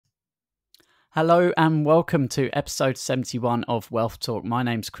Hello and welcome to episode 71 of Wealth Talk. My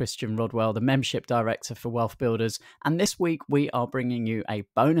name's Christian Rodwell, the Membership Director for WealthBuilders, and this week we are bringing you a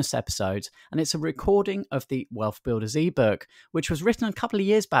bonus episode, and it's a recording of the WealthBuilders ebook, which was written a couple of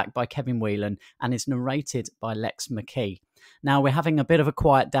years back by Kevin Whelan and is narrated by Lex McKee. Now, we're having a bit of a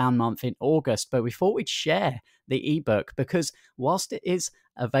quiet down month in August, but we thought we'd share the ebook because whilst it is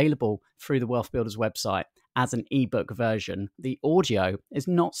available through the WealthBuilders website as an ebook version, the audio is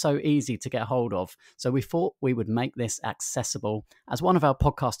not so easy to get hold of. So we thought we would make this accessible as one of our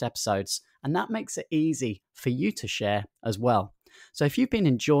podcast episodes, and that makes it easy for you to share as well. So if you've been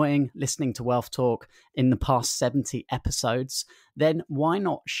enjoying listening to Wealth Talk in the past 70 episodes, then why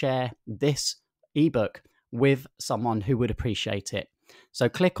not share this ebook with someone who would appreciate it? So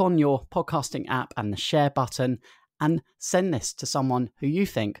click on your podcasting app and the share button and send this to someone who you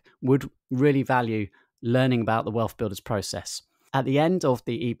think would really value learning about the Wealth Builders process. At the end of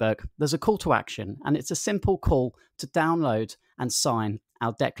the ebook, there's a call to action, and it's a simple call to download and sign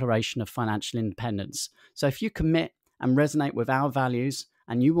our Declaration of Financial Independence. So if you commit and resonate with our values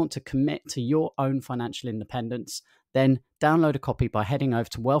and you want to commit to your own financial independence, then download a copy by heading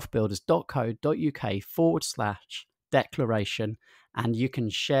over to wealthbuilders.co.uk/declaration, and you can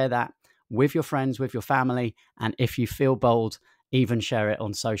share that with your friends, with your family, and if you feel bold, even share it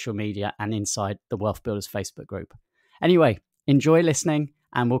on social media and inside the Wealth Builders Facebook group. Anyway, enjoy listening,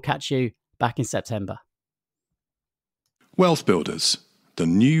 and we'll catch you back in September. Wealth Builders, the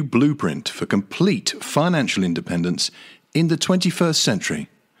new blueprint for complete financial independence in the 21st century,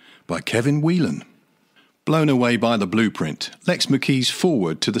 by Kevin Whelan. Blown away by the blueprint, Lex McKee's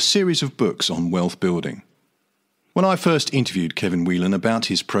foreword to the series of books on wealth building. When I first interviewed Kevin Whelan about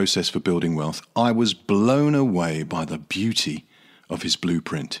his process for building wealth, I was blown away by the beauty of his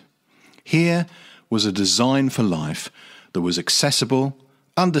blueprint. Here was a design for life that was accessible,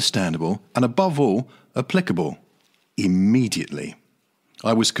 understandable, and above all, applicable immediately.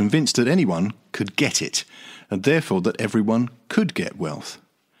 I was convinced that anyone could get it, and therefore that everyone could get wealth.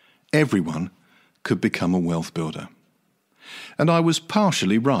 Everyone could become a wealth builder. And I was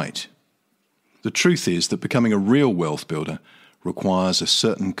partially right. The truth is that becoming a real wealth builder requires a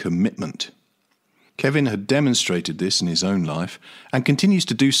certain commitment. Kevin had demonstrated this in his own life and continues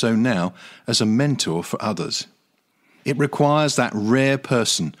to do so now as a mentor for others. It requires that rare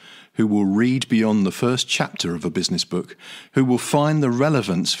person who will read beyond the first chapter of a business book, who will find the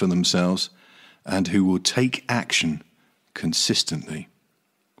relevance for themselves, and who will take action consistently.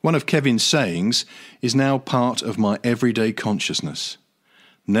 One of Kevin's sayings is now part of my everyday consciousness.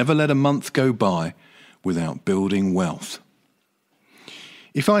 Never let a month go by without building wealth.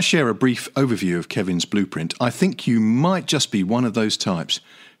 If I share a brief overview of Kevin's blueprint, I think you might just be one of those types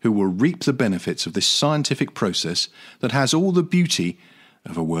who will reap the benefits of this scientific process that has all the beauty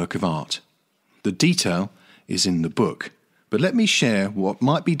of a work of art. The detail is in the book, but let me share what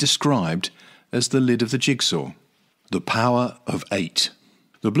might be described as the lid of the jigsaw, the power of 8.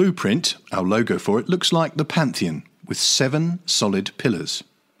 The blueprint, our logo for it, looks like the Pantheon with 7 solid pillars.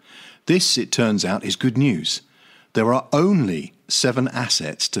 This, it turns out, is good news. There are only 7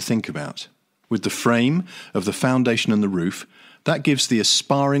 assets to think about. With the frame of the foundation and the roof, that gives the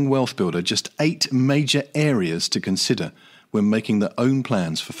aspiring wealth builder just 8 major areas to consider when making their own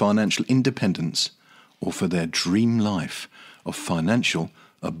plans for financial independence or for their dream life of financial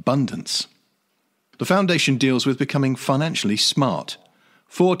abundance. The foundation deals with becoming financially smart.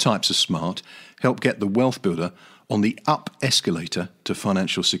 4 types of smart help get the wealth builder on the up escalator to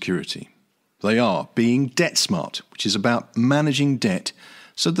financial security. They are being debt smart, which is about managing debt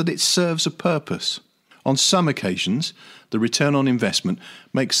so that it serves a purpose. On some occasions, the return on investment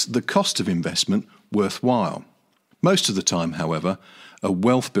makes the cost of investment worthwhile. Most of the time, however, a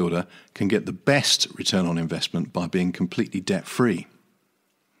wealth builder can get the best return on investment by being completely debt-free.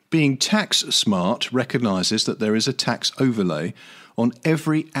 Being tax smart recognises that there is a tax overlay on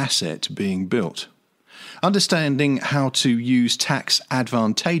every asset being built. Understanding how to use tax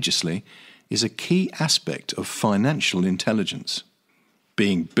advantageously is a key aspect of financial intelligence.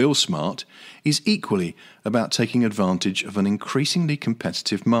 Being bill smart is equally about taking advantage of an increasingly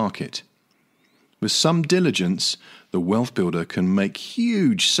competitive market. With some diligence, the wealth builder can make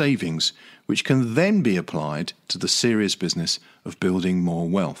huge savings, which can then be applied to the serious business of building more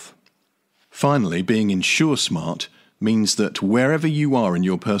wealth. Finally, being insure smart means that wherever you are in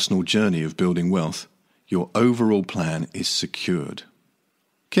your personal journey of building wealth, your overall plan is secured.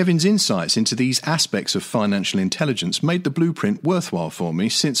 Kevin's insights into these aspects of financial intelligence made the blueprint worthwhile for me,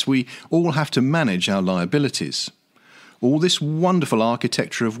 since we all have to manage our liabilities. All this wonderful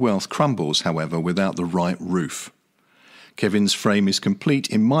architecture of wealth crumbles, however, without the right roof. Kevin's frame is complete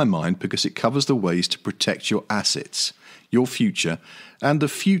in my mind because it covers the ways to protect your assets, your future, and the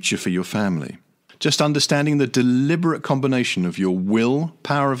future for your family. Just understanding the deliberate combination of your will,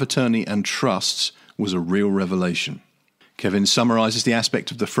 power of attorney, and trusts was a real revelation. Kevin summarises the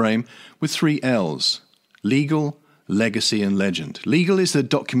aspect of the frame with 3 L's: legal, legacy, and legend. Legal is the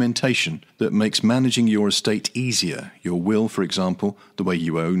documentation that makes managing your estate easier, your will, for example, the way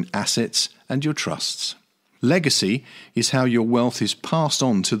you own assets, and your trusts. Legacy is how your wealth is passed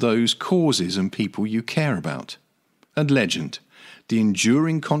on to those causes and people you care about. And legend, the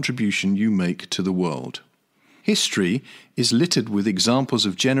enduring contribution you make to the world. History is littered with examples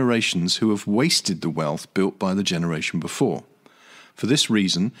of generations who have wasted the wealth built by the generation before. For this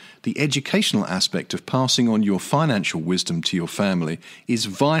reason, the educational aspect of passing on your financial wisdom to your family is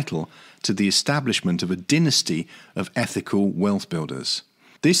vital to the establishment of a dynasty of ethical wealth builders.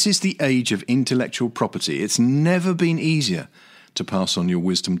 This is the age of intellectual property. It's never been easier to pass on your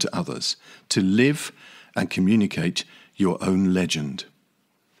wisdom to others, to live and communicate your own legend.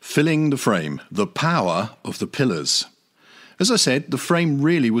 Filling the frame, the power of the pillars. As I said, the frame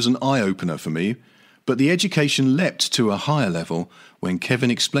really was an eye-opener for me, but the education leapt to a higher level when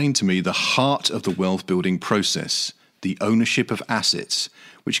Kevin explained to me the heart of the wealth-building process, the ownership of assets,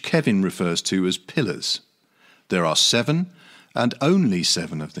 which Kevin refers to as pillars. There are 7, and only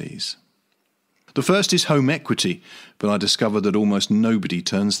 7 of these. The first is home equity, but I discovered that almost nobody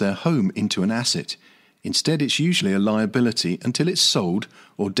turns their home into an asset. Instead, it's usually a liability until it's sold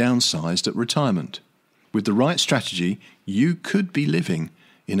or downsized at retirement. With the right strategy, you could be living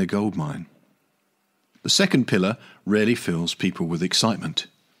in a goldmine. The second pillar rarely fills people with excitement: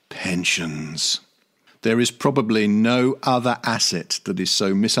 pensions. There is probably no other asset that is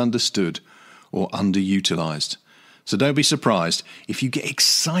so misunderstood or underutilized. So don't be surprised if you get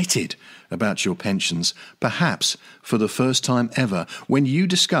excited about your pensions, perhaps for the first time ever, when you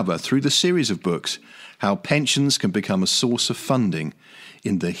discover through the series of books how pensions can become a source of funding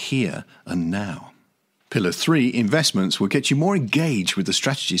in the here and now. Pillar 3, investments, will get you more engaged with the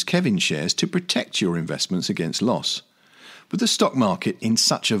strategies Kevin shares to protect your investments against loss. With the stock market in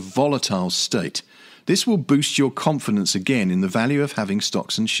such a volatile state, this will boost your confidence again in the value of having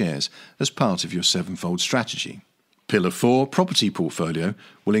stocks and shares as part of your 7-fold strategy. Pillar 4, property portfolio,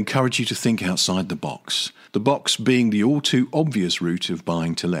 will encourage you to think outside the box being the all-too obvious route of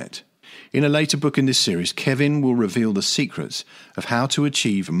buying to let. In a later book in this series, Kevin will reveal the secrets of how to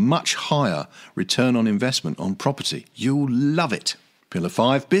achieve much higher return on investment on property. You'll love it. Pillar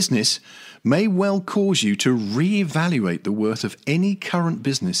 5, business, may well cause you to re-evaluate the worth of any current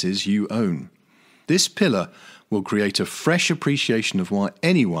businesses you own. This pillar will create a fresh appreciation of why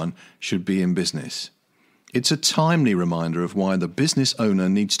anyone should be in business. It's a timely reminder of why the business owner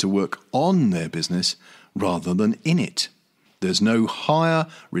needs to work on their business rather than in it. There's no higher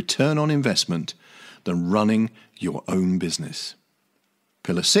return on investment than running your own business.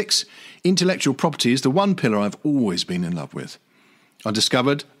 Pillar 6, intellectual property, is the one pillar I've always been in love with. I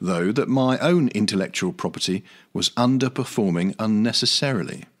discovered, though, that my own intellectual property was underperforming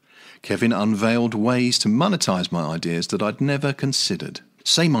unnecessarily. Kevin unveiled ways to monetize my ideas that I'd never considered.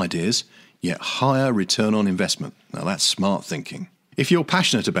 Same ideas, yet higher return on investment. Now that's smart thinking. If you're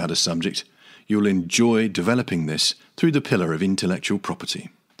passionate about a subject, you'll enjoy developing this through the pillar of intellectual property.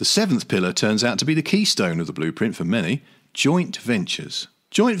 The 7th pillar turns out to be the keystone of the blueprint for many: joint ventures.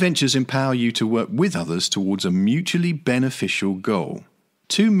 Joint ventures empower you to work with others towards a mutually beneficial goal.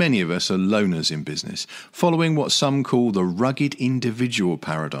 Too many of us are loners in business, following what some call the rugged individual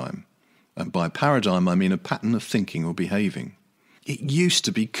paradigm. And by paradigm, I mean a pattern of thinking or behaving. It used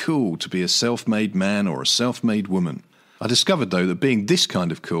to be cool to be a self-made man or a self-made woman. I discovered, though, that being this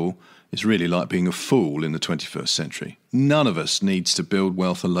kind of cool is really like being a fool in the 21st century. None of us needs to build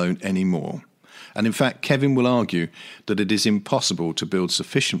wealth alone anymore. And in fact, Kevin will argue that it is impossible to build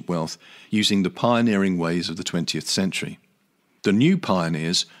sufficient wealth using the pioneering ways of the 20th century. The new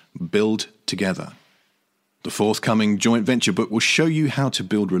pioneers build together. The forthcoming joint venture book will show you how to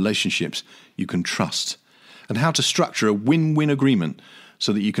build relationships you can trust and how to structure a win-win agreement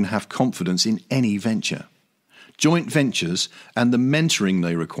so that you can have confidence in any venture. Joint ventures and the mentoring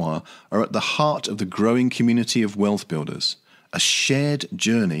they require are at the heart of the growing community of wealth builders, a shared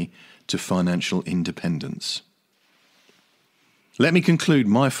journey to financial independence. Let me conclude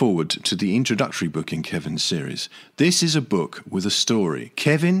my foreword to the introductory book in Kevin's series. This is a book with a story.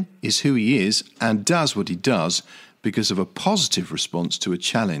 Kevin is who he is and does what he does because of a positive response to a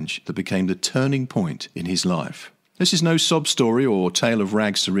challenge that became the turning point in his life. This is no sob story or tale of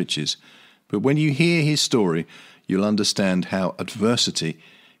rags to riches, but when you hear his story, you'll understand how adversity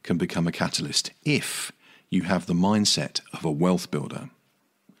can become a catalyst if you have the mindset of a wealth builder.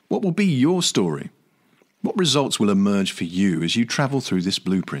 What will be your story? What results will emerge for you as you travel through this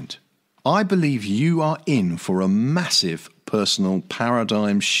blueprint? I believe you are in for a massive personal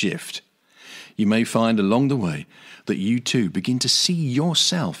paradigm shift. You may find along the way that you too begin to see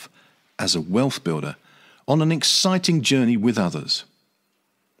yourself as a wealth builder on an exciting journey with others.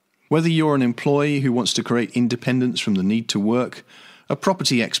 Whether you're an employee who wants to create independence from the need to work, a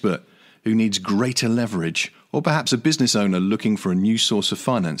property expert who needs greater leverage, or perhaps a business owner looking for a new source of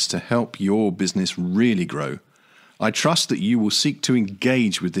finance to help your business really grow, I trust that you will seek to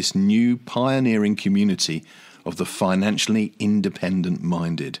engage with this new pioneering community of the financially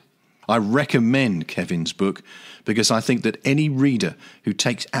independent-minded. I recommend Kevin's book because I think that any reader who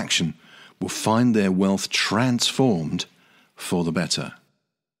takes action will find their wealth transformed for the better.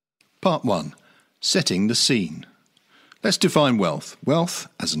 Part 1. Setting the scene. Let's define wealth. Wealth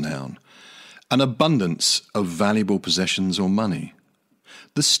as a noun. An abundance of valuable possessions or money.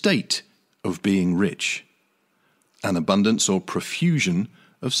 The state of being rich. An abundance or profusion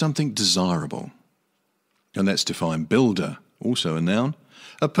of something desirable. And let's define builder, also a noun.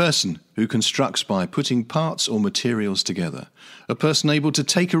 A person who constructs by putting parts or materials together. A person able to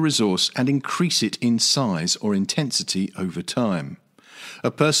take a resource and increase it in size or intensity over time.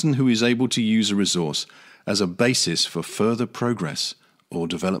 A person who is able to use a resource as a basis for further progress or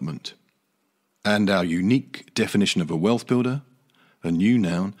development. And our unique definition of a wealth builder, a new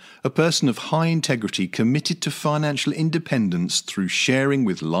noun, a person of high integrity committed to financial independence through sharing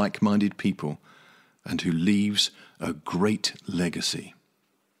with like-minded people and who leaves a great legacy.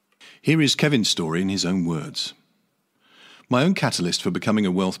 Here is Kevin's story in his own words. My own catalyst for becoming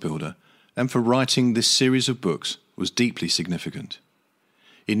a wealth builder and for writing this series of books was deeply significant.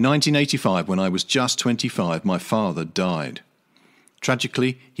 In 1985, when I was just 25, my father died.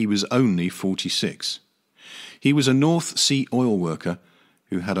 Tragically, he was only 46. He was a North Sea oil worker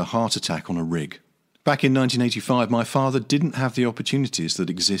who had a heart attack on a rig. Back in 1985, my father didn't have the opportunities that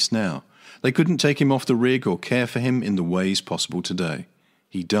exist now. They couldn't take him off the rig or care for him in the ways possible today.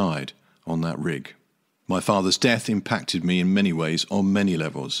 He died on that rig. My father's death impacted me in many ways on many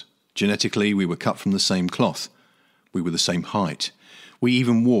levels. Genetically, we were cut from the same cloth. We were the same height. We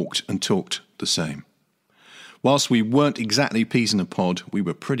even walked and talked the same. Whilst we weren't exactly peas in a pod, we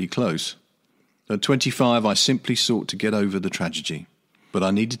were pretty close. At 25, I simply sought to get over the tragedy. But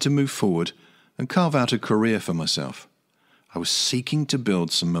I needed to move forward and carve out a career for myself. I was seeking to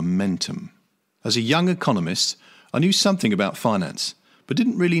build some momentum. As a young economist, I knew something about finance, but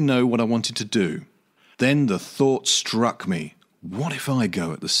didn't really know what I wanted to do. Then the thought struck me, what if I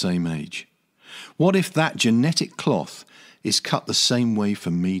go at the same age? What if that genetic cloth is cut the same way for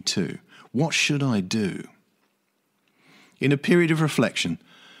me too? What should I do? In a period of reflection,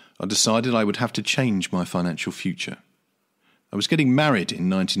 I decided I would have to change my financial future. I was getting married in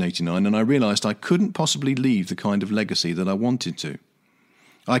 1989 and I realised I couldn't possibly leave the kind of legacy that I wanted to.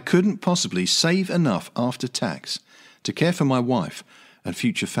 I couldn't possibly save enough after tax to care for my wife and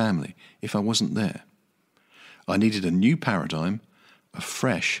future family if I wasn't there. I needed a new paradigm, a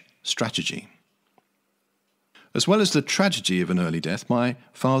fresh strategy. As well as the tragedy of an early death, my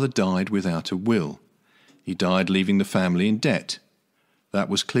father died without a will. He died leaving the family in debt. That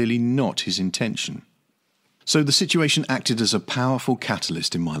was clearly not his intention. So the situation acted as a powerful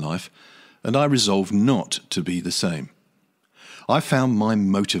catalyst in my life, and I resolved not to be the same. I found my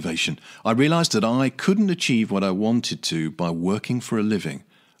motivation. I realised that I couldn't achieve what I wanted to by working for a living.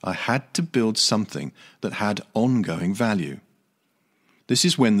 I had to build something that had ongoing value. This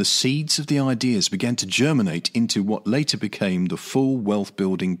is when the seeds of the ideas began to germinate into what later became the full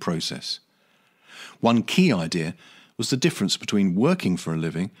wealth-building process. One key idea was the difference between working for a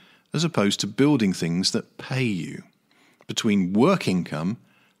living as opposed to building things that pay you, between work income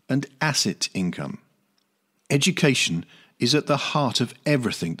and asset income. Education is at the heart of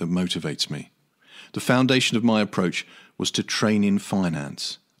everything that motivates me. The foundation of my approach was to train in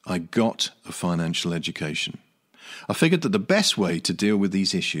finance. I got a financial education. I figured that the best way to deal with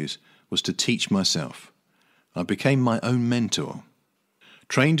these issues was to teach myself. I became my own mentor.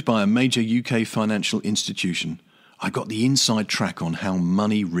 Trained by a major UK financial institution, I got the inside track on how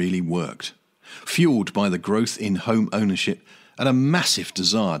money really worked. Fueled by the growth in home ownership and a massive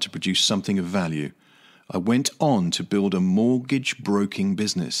desire to produce something of value, I went on to build a mortgage broking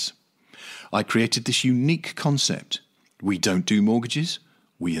business. I created this unique concept. We don't do mortgages,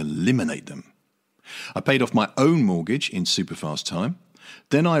 we eliminate them. I paid off my own mortgage in super fast time.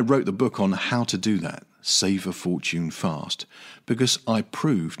 Then I wrote the book on how to do that, Save a Fortune Fast, because I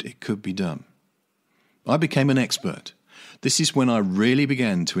proved it could be done. I became an expert. This is when I really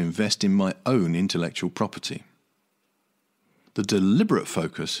began to invest in my own intellectual property. The deliberate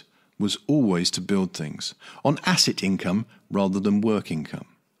focus was always to build things on asset income rather than work income.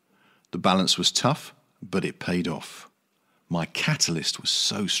 The balance was tough, but it paid off. My catalyst was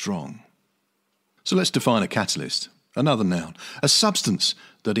so strong. So let's define a catalyst. Another noun, a substance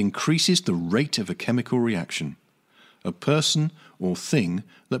that increases the rate of a chemical reaction, a person or thing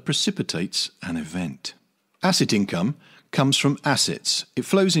that precipitates an event. Asset income comes from assets. It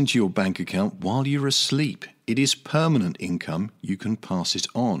flows into your bank account while you're asleep. It is permanent income. You can pass it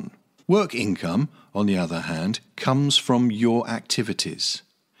on. Work income, on the other hand, comes from your activities.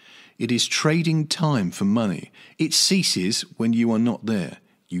 It is trading time for money. It ceases when you are not there.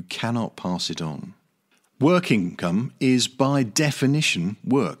 You cannot pass it on. Work income is by definition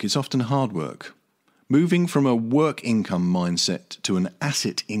work. It's often hard work. Moving from a work income mindset to an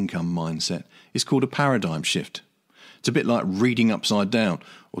asset income mindset is called a paradigm shift. It's a bit like reading upside down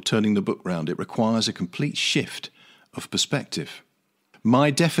or turning the book round. It requires a complete shift of perspective.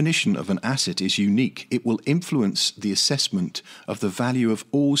 My definition of an asset is unique. It will influence the assessment of the value of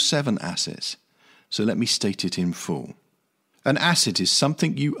all 7 assets. So let me state it in full. An asset is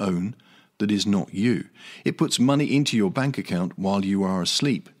something you own that is not you. It puts money into your bank account while you are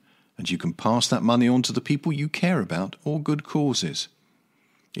asleep, and you can pass that money on to the people you care about or good causes.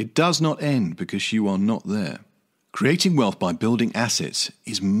 It does not end because you are not there. Creating wealth by building assets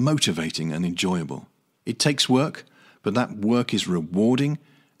is motivating and enjoyable. It takes work, but that work is rewarding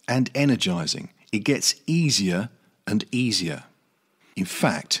and energizing. It gets easier and easier. In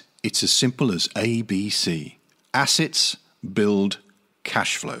fact, it's as simple as ABC. Assets build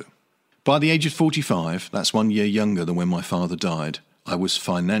cash flow. By the age of 45, that's 1 year younger than when my father died, I was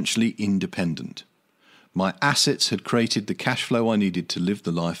financially independent. My assets had created the cash flow I needed to live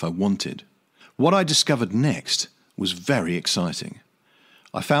the life I wanted. What I discovered next was very exciting.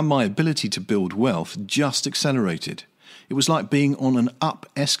 I found my ability to build wealth just accelerated. It was like being on an up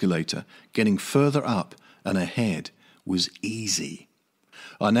escalator. Getting further up and ahead was easy.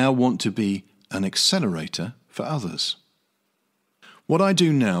 I now want to be an accelerator for others. What I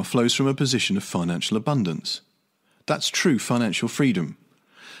do now flows from a position of financial abundance. That's true financial freedom.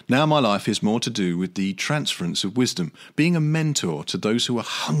 Now my life is more to do with the transference of wisdom, being a mentor to those who are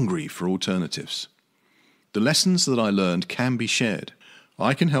hungry for alternatives. The lessons that I learned can be shared.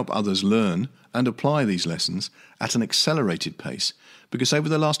 I can help others learn and apply these lessons at an accelerated pace because over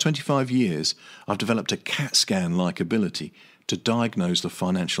the last 25 years I've developed a CAT scan-like ability to diagnose the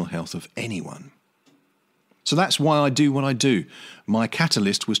financial health of anyone. So that's why I do what I do. My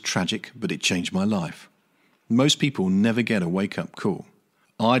catalyst was tragic, but it changed my life. Most people never get a wake-up call.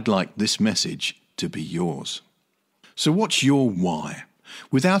 I'd like this message to be yours. So what's your why?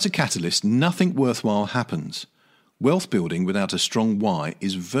 Without a catalyst, nothing worthwhile happens. Wealth building without a strong why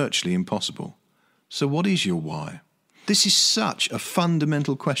is virtually impossible. So what is your why? This is such a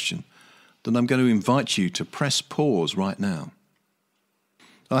fundamental question that I'm going to invite you to press pause right now.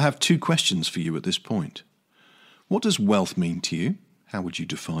 I have 2 questions for you at this point. What does wealth mean to you? How would you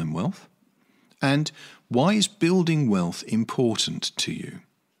define wealth? And why is building wealth important to you?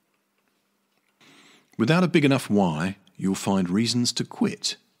 Without a big enough why, you'll find reasons to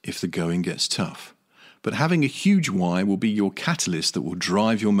quit if the going gets tough. But having a huge why will be your catalyst that will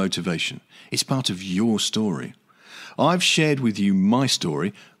drive your motivation. It's part of your story. I've shared with you my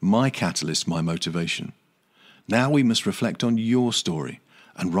story, my catalyst, my motivation. Now we must reflect on your story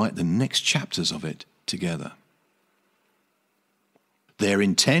and write the next chapters of it together. They're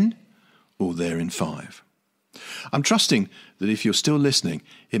in 10 or they're in 5. I'm trusting that if you're still listening,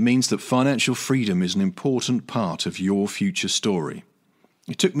 it means that financial freedom is an important part of your future story.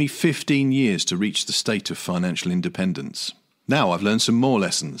 It took me 15 years to reach the state of financial independence. Now I've learned some more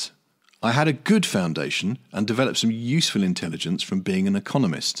lessons. I had a good foundation and developed some useful intelligence from being an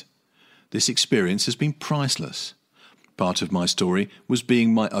economist. This experience has been priceless. Part of my story was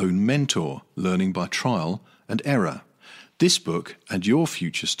being my own mentor, learning by trial and error. This book and your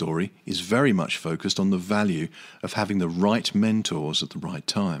future story is very much focused on the value of having the right mentors at the right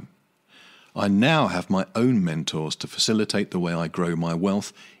time. I now have my own mentors to facilitate the way I grow my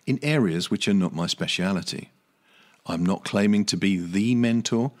wealth in areas which are not my speciality. I'm not claiming to be the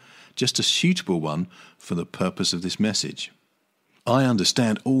mentor, just a suitable one for the purpose of this message. I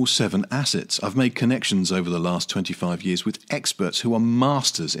understand all 7 assets. I've made connections over the last 25 years with experts who are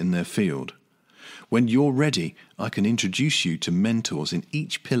masters in their field. When you're ready, I can introduce you to mentors in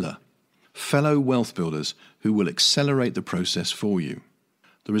each pillar, fellow wealth builders who will accelerate the process for you.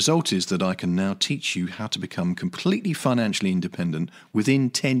 The result is that I can now teach you how to become completely financially independent within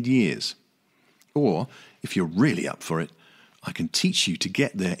 10 years. Or, if you're really up for it, I can teach you to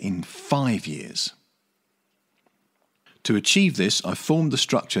get there in 5 years. To achieve this, I formed the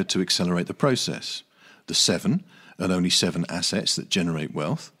structure to accelerate the process. The 7, and only 7 assets that generate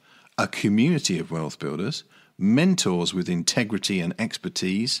wealth, a community of wealth builders, mentors with integrity and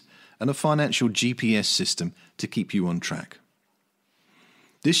expertise, and a financial GPS system to keep you on track.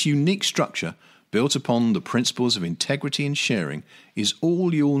 This unique structure, built upon the principles of integrity and sharing, is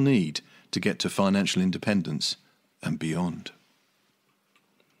all you'll need to get to financial independence and beyond.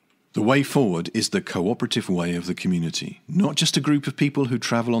 The way forward is the cooperative way of the community, not just a group of people who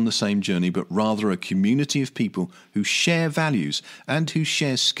travel on the same journey, but rather a community of people who share values and who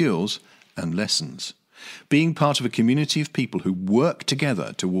share skills and lessons. Being part of a community of people who work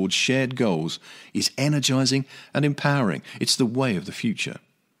together towards shared goals is energizing and empowering. It's the way of the future.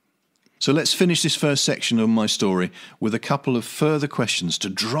 So let's finish this first section of my story with a couple of further questions to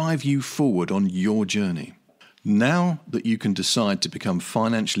drive you forward on your journey. Now that you can decide to become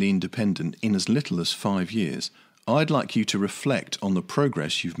financially independent in as little as 5 years, I'd like you to reflect on the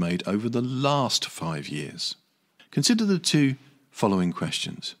progress you've made over the last 5 years. Consider the 2 following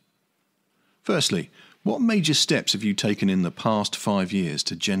questions. Firstly, what major steps have you taken in the past 5 years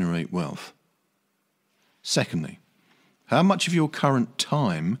to generate wealth? Secondly, how much of your current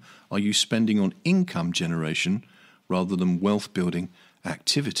time are you spending on income generation rather than wealth building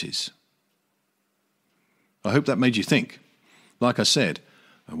activities? I hope that made you think. Like I said,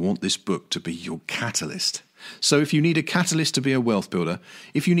 I want this book to be your catalyst. So if you need a catalyst to be a wealth builder,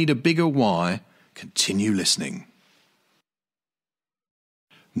 if you need a bigger why, continue listening.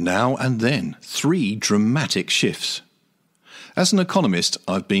 Now and then, 3 dramatic shifts. As an economist,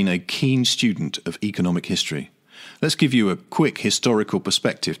 I've been a keen student of economic history. Let's give you a quick historical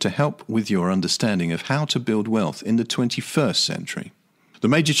perspective to help with your understanding of how to build wealth in the 21st century. The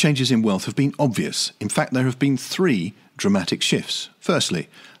major changes in wealth have been obvious. In fact, there have been 3 dramatic shifts. Firstly,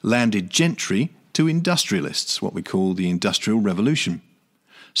 landed gentry to industrialists, what we call the Industrial Revolution.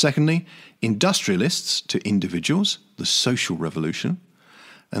 Secondly, industrialists to individuals, the Social Revolution.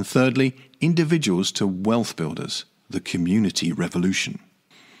 And thirdly, individuals to wealth builders, the Community Revolution.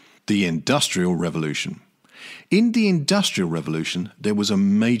 The Industrial Revolution. In the Industrial Revolution, there was a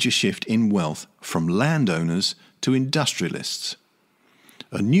major shift in wealth from landowners to industrialists.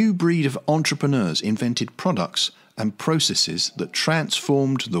 A new breed of entrepreneurs invented products and processes that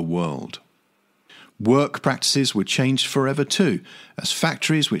transformed the world. Work practices were changed forever too, as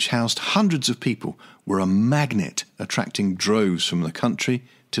factories which housed hundreds of people were a magnet attracting droves from the country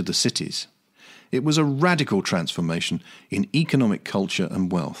to the cities. It was a radical transformation in economic culture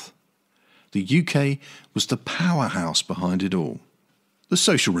and wealth. The UK was the powerhouse behind it all. The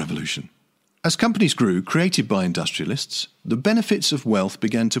Social Revolution. As companies grew, created by industrialists, the benefits of wealth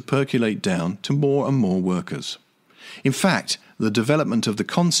began to percolate down to more and more workers. In fact, the development of the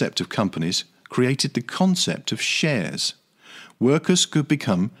concept of companies created the concept of shares. Workers could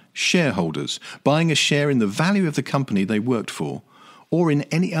become shareholders, buying a share in the value of the company they worked for, or in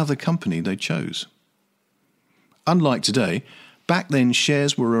any other company they chose. Unlike today, back then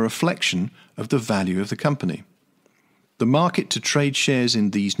shares were a reflection of the value of the company. The market to trade shares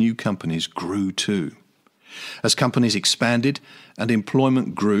in these new companies grew too. As companies expanded and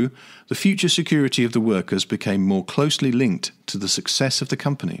employment grew, the future security of the workers became more closely linked to the success of the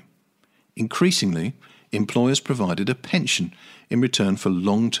company. Increasingly, employers provided a pension in return for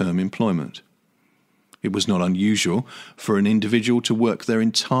long-term employment. It was not unusual for an individual to work their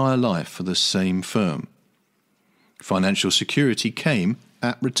entire life for the same firm. Financial security came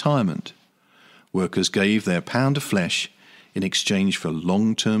at retirement. Workers gave their pound of flesh in exchange for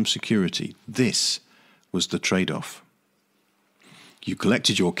long-term security. This was the trade-off. You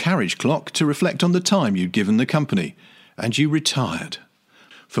collected your carriage clock to reflect on the time you'd given the company, and you retired.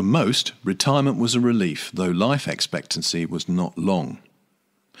 For most, retirement was a relief, though life expectancy was not long.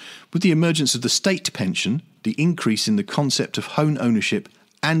 With the emergence of the state pension, the increase in the concept of home ownership,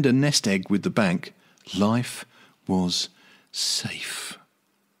 and a nest egg with the bank, life was safe.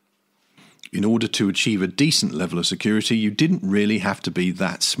 In order to achieve a decent level of security, you didn't really have to be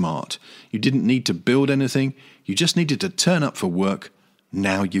that smart. You didn't need to build anything. You just needed to turn up for work.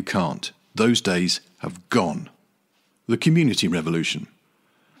 Now you can't. Those days have gone. The Community Revolution.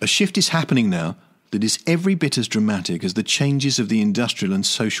 A shift is happening now that is every bit as dramatic as the changes of the industrial and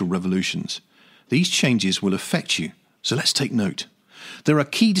social revolutions. These changes will affect you, so let's take note. There are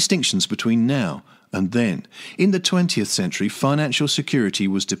key distinctions between now and then. In the 20th century, financial security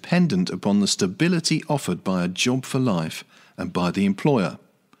was dependent upon the stability offered by a job for life and by the employer.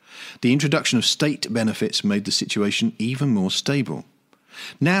 The introduction of state benefits made the situation even more stable.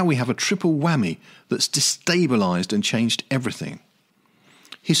 Now we have a triple whammy that's destabilised and changed everything.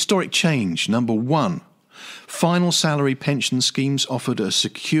 Historic change number 1. Final salary pension schemes offered a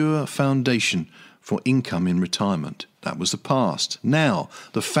secure foundation for income in retirement. That was the past. Now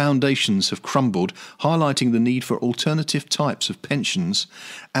the foundations have crumbled, highlighting the need for alternative types of pensions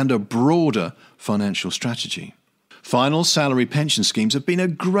and a broader financial strategy. Final salary pension schemes have been a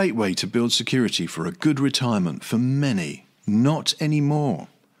great way to build security for a good retirement for many. Not anymore.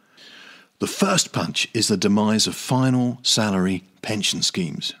 The first punch is the demise of final salary pension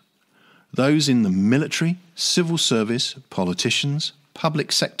schemes. Those in the military, civil service, politicians,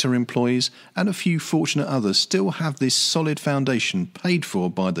 public sector employees, and a few fortunate others still have this solid foundation paid for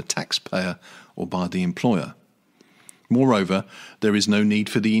by the taxpayer or by the employer. Moreover, there is no need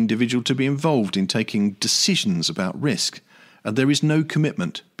for the individual to be involved in taking decisions about risk, and there is no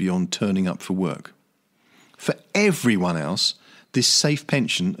commitment beyond turning up for work. For everyone else, this safe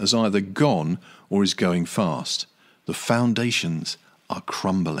pension has either gone or is going fast. The foundations are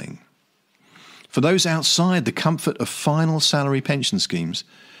crumbling. For those outside the comfort of final salary pension schemes,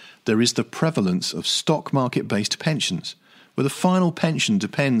 there is the prevalence of stock market-based pensions, where the final pension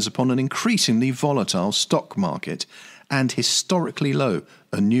depends upon an increasingly volatile stock market and historically low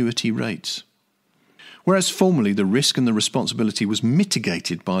annuity rates. Whereas formerly the risk and the responsibility was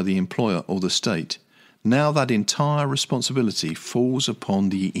mitigated by the employer or the state, now that entire responsibility falls upon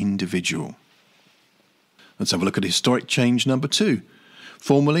the individual. Let's have a look at historic change number 2.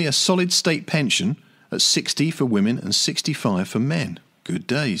 Formerly a solid state pension at 60 for women and 65 for men. Good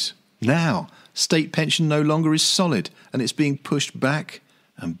days. Now, state pension no longer is solid and it's being pushed back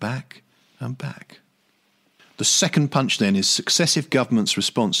and back and back. The second punch then is successive governments'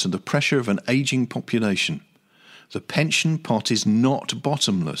 response to the pressure of an ageing population. The pension pot is not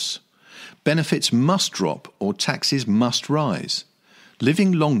bottomless. Benefits must drop or taxes must rise.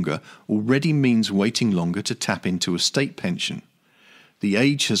 Living longer already means waiting longer to tap into a state pension. The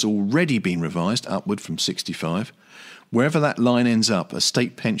age has already been revised upward from 65. Wherever that line ends up, a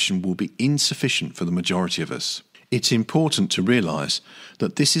state pension will be insufficient for the majority of us. It's important to realise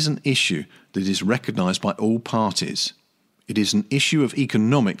that this is an issue that is recognised by all parties. It is an issue of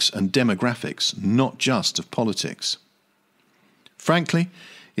economics and demographics, not just of politics. Frankly,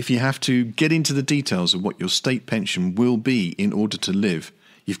 if you have to get into the details of what your state pension will be in order to live,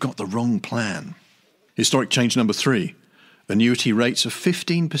 you've got the wrong plan. Historic change number 3. Annuity rates of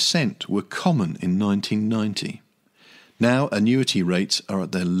 15% were common in 1990. Now annuity rates are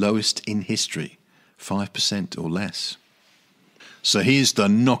at their lowest in history, 5% or less. So here's the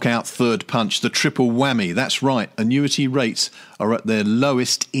knockout third punch, the triple whammy. That's right, annuity rates are at their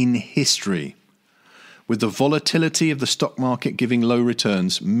lowest in history. With the volatility of the stock market giving low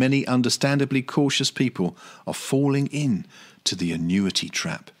returns, many understandably cautious people are falling into the annuity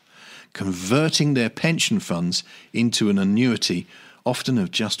trap, converting their pension funds into an annuity, often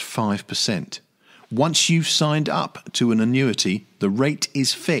of just 5%. Once you've signed up to an annuity, the rate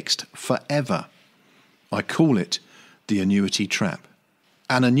is fixed forever. I call it the annuity trap.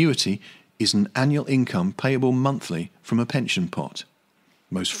 An annuity is an annual income payable monthly from a pension pot.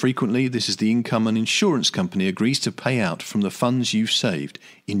 Most frequently, this is the income an insurance company agrees to pay out from the funds you've saved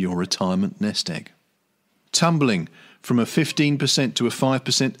in your retirement nest egg. Tumbling from a 15% to a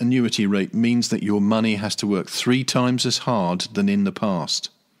 5% annuity rate means that your money has to work 3 times as hard than in the past.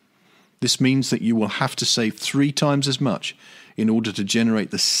 This means that you will have to save 3 times as much in order to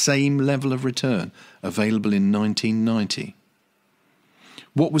generate the same level of return available in 1990.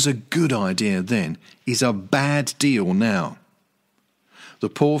 What was a good idea then is a bad deal now. The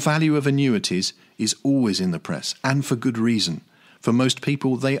poor value of annuities is always in the press, and for good reason. For most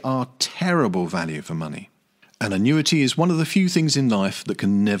people, they are terrible value for money. An annuity is one of the few things in life that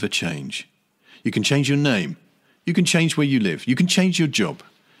can never change. You can change your name. You can change where you live. You can change your job.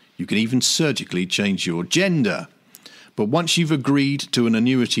 You can even surgically change your gender. But once you've agreed to an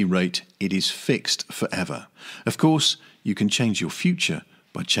annuity rate, it is fixed forever. Of course, you can change your future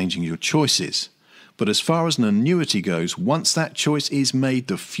by changing your choices. But as far as an annuity goes, once that choice is made,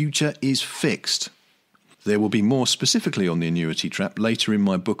 the future is fixed. There will be more specifically on the annuity trap later in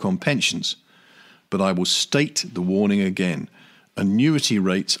my book on pensions. But I will state the warning again. Annuity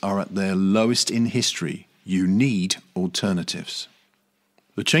rates are at their lowest in history. You need alternatives.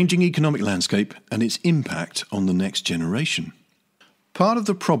 The changing economic landscape and its impact on the next generation. Part of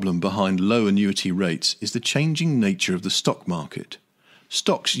the problem behind low annuity rates is the changing nature of the stock market.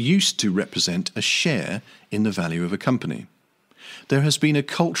 Stocks used to represent a share in the value of a company. There has been a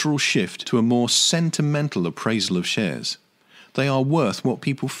cultural shift to a more sentimental appraisal of shares. They are worth what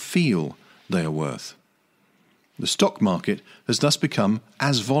people feel they are worth. The stock market has thus become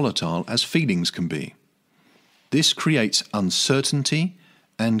as volatile as feelings can be. This creates uncertainty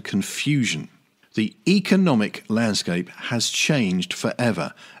and confusion. The economic landscape has changed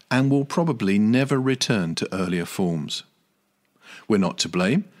forever and will probably never return to earlier forms. We're not to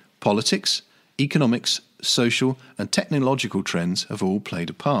blame. Politics, economics, social and technological trends have all played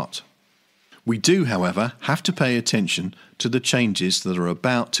a part. We do, however, have to pay attention to the changes that are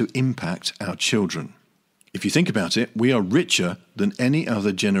about to impact our children. If you think about it, we are richer than any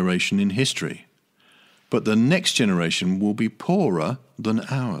other generation in history. But the next generation will be poorer than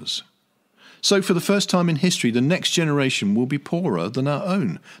ours. So for the first time in history, the next generation will be poorer than our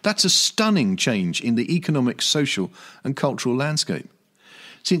own. That's a stunning change in the economic, social and cultural landscape.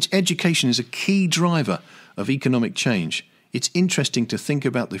 Since education is a key driver of economic change, it's interesting to think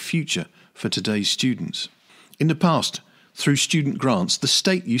about the future for today's students. In the past, through student grants, the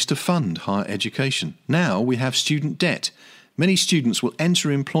state used to fund higher education. Now we have student debt. Many students will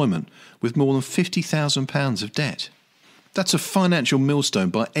enter employment with more than £50,000 of debt. That's a financial millstone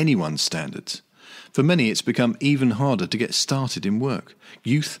by anyone's standards. For many, it's become even harder to get started in work.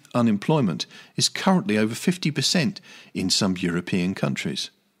 Youth unemployment is currently over 50% in some European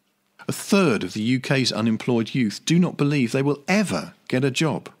countries. A third of the UK's unemployed youth do not believe they will ever get a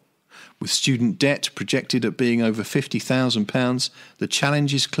job. With student debt projected at being over £50,000, the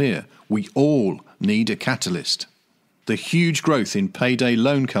challenge is clear. We all need a catalyst. The huge growth in payday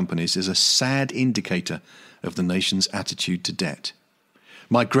loan companies is a sad indicator of the nation's attitude to debt.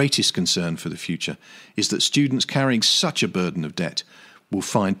 My greatest concern for the future is that students carrying such a burden of debt will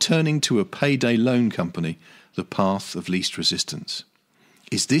find turning to a payday loan company the path of least resistance.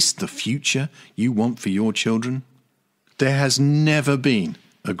 Is this the future you want for your children? There has never been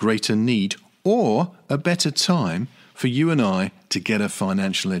a greater need or a better time for you and I to get a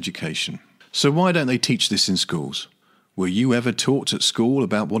financial education. So why don't they teach this in schools? Were you ever taught at school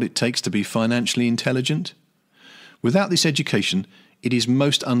about what it takes to be financially intelligent? Without this education, it is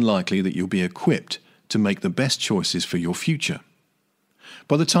most unlikely that you'll be equipped to make the best choices for your future.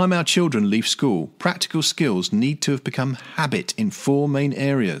 By the time our children leave school, practical skills need to have become habit in 4 main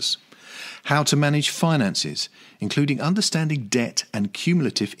areas. How to manage finances, including understanding debt and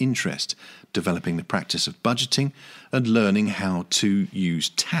cumulative interest, developing the practice of budgeting, and learning how to use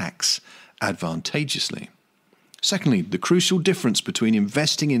tax advantageously. Secondly, the crucial difference between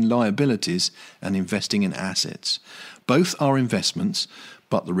investing in liabilities and investing in assets. Both are investments,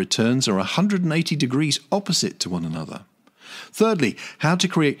 but the returns are 180 degrees opposite to one another. Thirdly, how to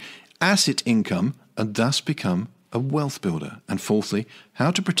create asset income and thus become a wealth builder. And fourthly,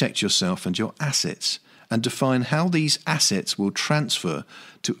 how to protect yourself and your assets and define how these assets will transfer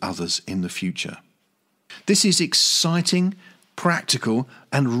to others in the future. This is exciting, practical,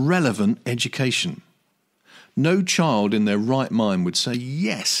 and relevant education. No child in their right mind would say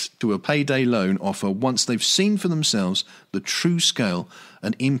yes to a payday loan offer once they've seen for themselves the true scale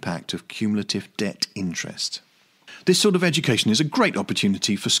and impact of cumulative debt interest. This sort of education is a great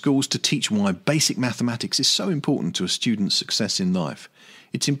opportunity for schools to teach why basic mathematics is so important to a student's success in life.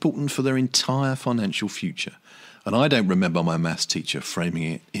 It's important for their entire financial future, and I don't remember my maths teacher framing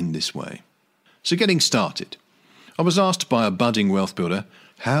it in this way. So getting started. I was asked by a budding wealth builder,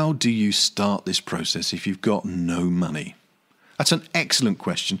 how do you start this process if you've got no money? That's an excellent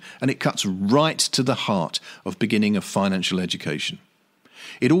question, and it cuts right to the heart of beginning a financial education.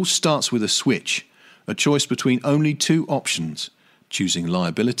 It all starts with a switch, a choice between only 2 options, choosing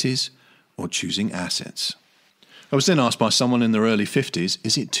liabilities or choosing assets. I was then asked by someone in their early 50s,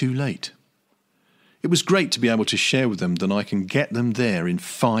 is it too late? It was great to be able to share with them that I can get them there in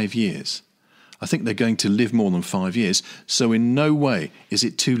 5 years. I think they're going to live more than 5 years, so in no way is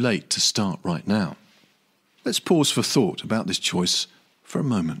it too late to start right now. Let's pause for thought about this choice for a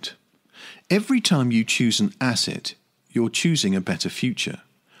moment. Every time you choose an asset, you're choosing a better future.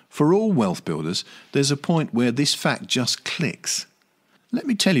 For all wealth builders, there's a point where this fact just clicks. Let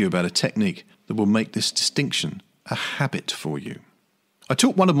me tell you about a technique that will make this distinction a habit for you. I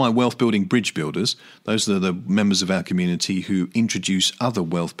taught one of my wealth building bridge builders, those are the members of our community who introduce other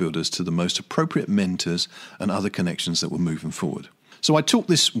wealth builders to the most appropriate mentors and other connections that were moving forward. So I taught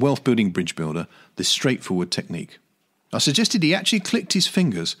this wealth building bridge builder this straightforward technique. I suggested he actually clicked his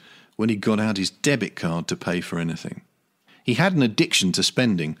fingers when he got out his debit card to pay for anything. He had an addiction to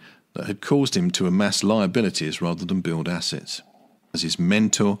spending that had caused him to amass liabilities rather than build assets. As his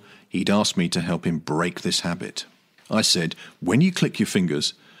mentor, he'd asked me to help him break this habit. I said, when you click your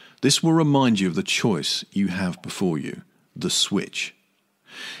fingers, this will remind you of the choice you have before you, the switch.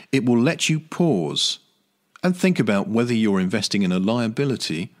 It will let you pause and think about whether you're investing in a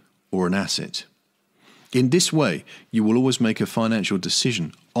liability or an asset. In this way, you will always make a financial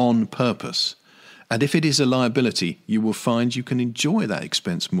decision on purpose. And if it is a liability, you will find you can enjoy that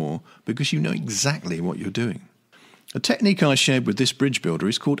expense more because you know exactly what you're doing. A technique I shared with this bridge builder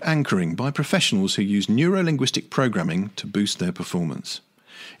is called anchoring by professionals who use neuro-linguistic programming to boost their performance.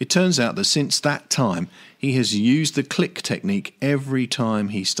 It turns out that since that time, he has used the click technique every time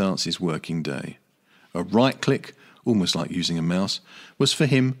he starts his working day. A right click, almost like using a mouse, was for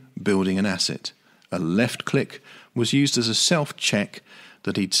him building an asset. A left click was used as a self-check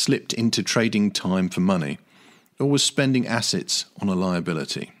that he'd slipped into trading time for money, or was spending assets on a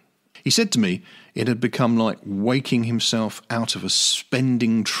liability. He said to me it had become like waking himself out of a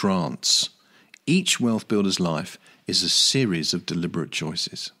spending trance. Each wealth builder's life is a series of deliberate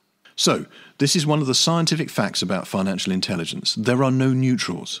choices. So, this is one of the scientific facts about financial intelligence. There are no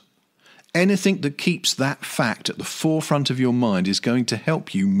neutrals. Anything that keeps that fact at the forefront of your mind is going to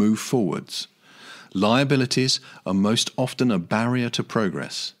help you move forwards. Liabilities are most often a barrier to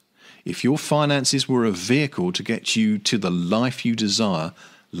progress. If your finances were a vehicle to get you to the life you desire,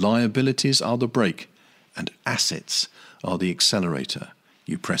 liabilities are the brake and assets are the accelerator.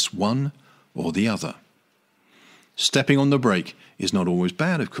 You press one or the other. Stepping on the brake is not always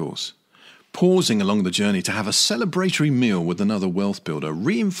bad, of course. Pausing along the journey to have a celebratory meal with another wealth builder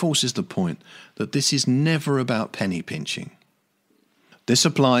reinforces the point that this is never about penny pinching. This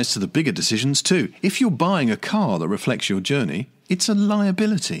applies to the bigger decisions too. If you're buying a car that reflects your journey, it's a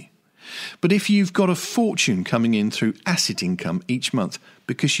liability. But if you've got a fortune coming in through asset income each month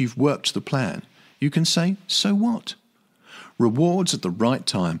because you've worked the plan, you can say, so what? Rewards at the right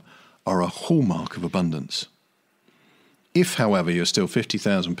time are a hallmark of abundance. If, however, you're still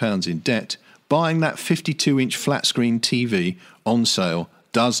 £50,000 in debt, buying that 52-inch flat-screen TV on sale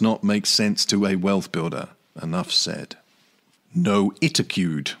does not make sense to a wealth builder. Enough said.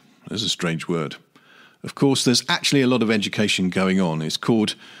 No-itacude. There's a strange word. Of course, there's actually a lot of education going on. It's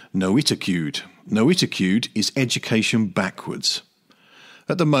called no-itacude. No-itacude is education backwards.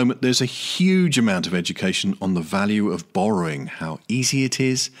 At the moment, there's a huge amount of education on the value of borrowing, how easy it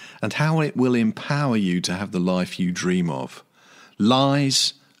is, and how it will empower you to have the life you dream of.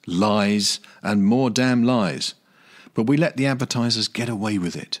 Lies, lies, and more damn lies. But we let the advertisers get away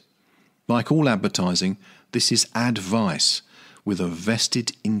with it. Like all advertising, this is advice with a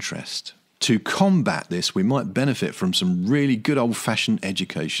vested interest. To combat this, we might benefit from some really good old-fashioned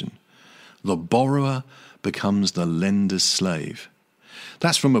education. The borrower becomes the lender's slave.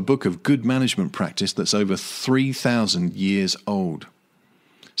 That's from a book of good management practice that's over 3,000 years old.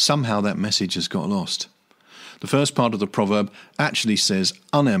 Somehow that message has got lost. The first part of the proverb actually says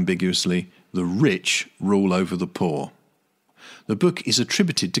unambiguously, the rich rule over the poor. The book is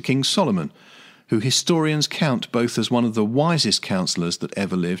attributed to King Solomon, who historians count both as one of the wisest counsellors that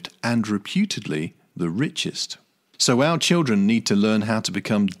ever lived and reputedly the richest. So our children need to learn how to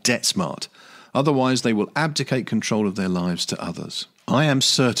become debt smart, otherwise they will abdicate control of their lives to others. I am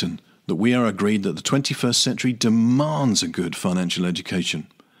certain that we are agreed that the 21st century demands a good financial education,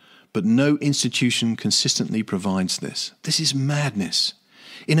 but no institution consistently provides this. This is madness.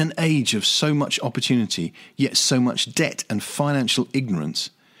 In an age of so much opportunity, yet so much debt and financial ignorance,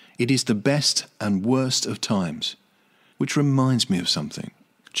 it is the best and worst of times, which reminds me of something.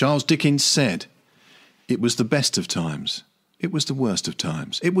 Charles Dickens said, "It was the best of times. It was the worst of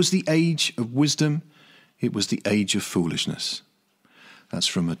times. It was the age of wisdom. It was the age of foolishness." That's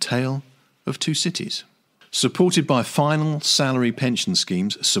from A Tale of Two Cities. Supported by final salary pension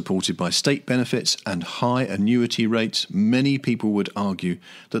schemes, supported by state benefits and high annuity rates, many people would argue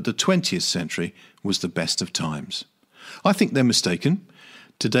that the 20th century was the best of times. I think they're mistaken.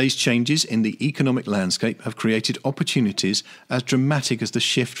 Today's changes in the economic landscape have created opportunities as dramatic as the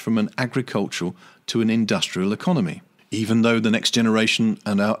shift from an agricultural to an industrial economy. Even though the next generation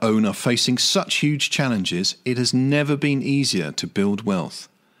and our own are facing such huge challenges, it has never been easier to build wealth.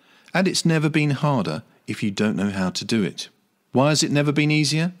 And it's never been harder if you don't know how to do it. Why has it never been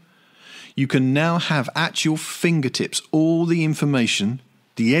easier? You can now have at your fingertips all the information,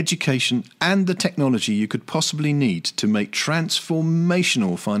 the education and the technology you could possibly need to make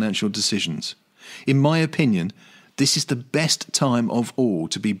transformational financial decisions. In my opinion, this is the best time of all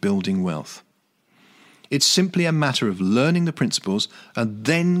to be building wealth. It's simply a matter of learning the principles and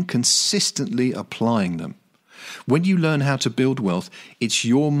then consistently applying them. When you learn how to build wealth, it's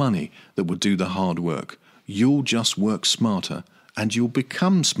your money that will do the hard work. You'll just work smarter and you'll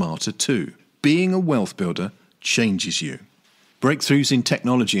become smarter too. Being a wealth builder changes you. Breakthroughs in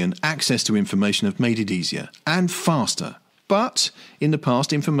technology and access to information have made it easier and faster, But in the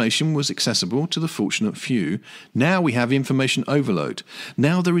past, information was accessible to the fortunate few. Now we have information overload.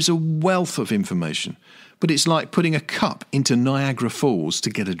 Now there is a wealth of information. But it's like putting a cup into Niagara Falls to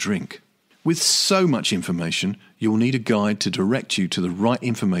get a drink. With so much information, you'll need a guide to direct you to the right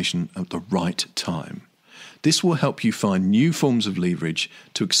information at the right time. This will help you find new forms of leverage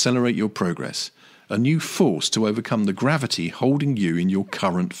to accelerate your progress, a new force to overcome the gravity holding you in your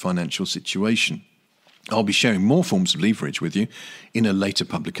current financial situation. I'll be sharing more forms of leverage with you in a later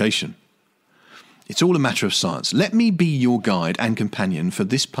publication. It's all a matter of science. Let me be your guide and companion for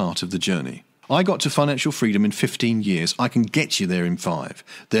this part of the journey. I got to financial freedom in 15 years. I can get you there in 5.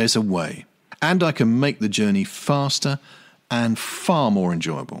 There's a way. And I can make the journey faster and far more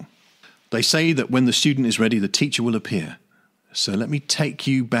enjoyable. They say that when the student is ready, the teacher will appear. So let me take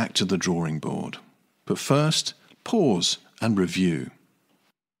you back to the drawing board. But first, pause and review.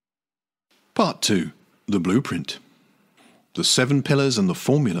 Part 2. The blueprint. The 7 pillars and the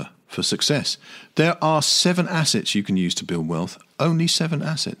formula for success. There are 7 assets you can use to build wealth. Only 7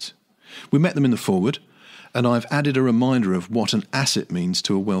 assets. We met them in the foreword, and I've added a reminder of what an asset means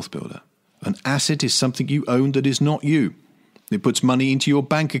to a wealth builder. An asset is something you own that is not you. It puts money into your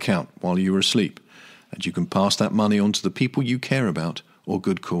bank account while you are asleep, and you can pass that money on to the people you care about or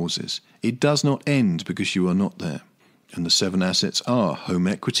good causes. It does not end because you are not there. And the 7 assets are home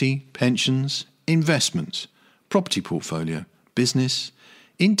equity, pensions, investments, property portfolio, business,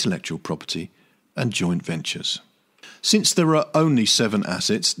 intellectual property, and joint ventures. Since there are only 7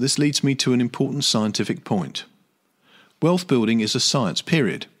 assets, this leads me to an important scientific point. Wealth building is a science,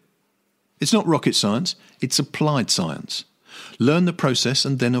 period. It's not rocket science, it's applied science. Learn the process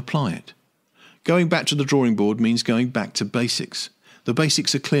and then apply it. Going back to the drawing board means going back to basics. The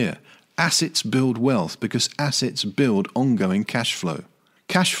basics are clear. Assets build wealth because assets build ongoing cash flow.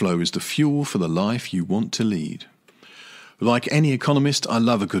 Cash flow is the fuel for the life you want to lead. Like any economist, I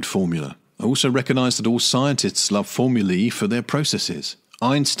love a good formula. I also recognise that all scientists love formulae for their processes.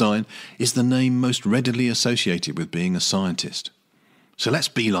 Einstein is the name most readily associated with being a scientist. So let's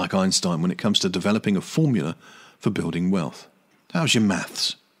be like Einstein when it comes to developing a formula for building wealth. How's your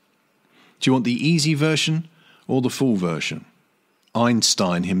maths? Do you want the easy version or the full version?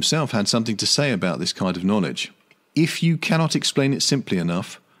 Einstein himself had something to say about this kind of knowledge. If you cannot explain it simply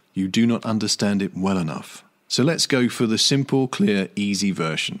enough, you do not understand it well enough. So let's go for the simple, clear, easy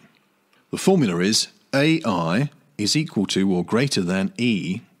version. The formula is AI is equal to or greater than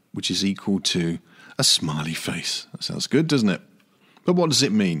E, which is equal to a smiley face. That sounds good, doesn't it? But what does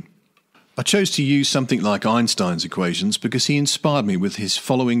it mean? I chose to use something like Einstein's equations because he inspired me with his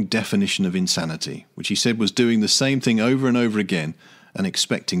following definition of insanity, which he said was doing the same thing over and over again and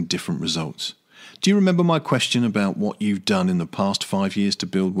expecting different results. Do you remember my question about what you've done in the past 5 years to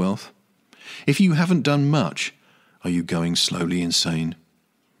build wealth? If you haven't done much, are you going slowly insane?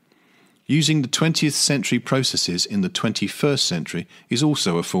 Using the 20th century processes in the 21st century is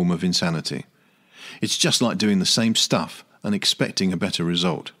also a form of insanity. It's just like doing the same stuff and expecting a better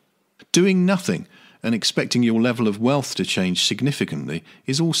result. Doing nothing and expecting your level of wealth to change significantly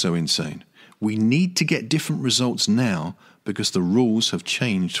is also insane. We need to get different results now because the rules have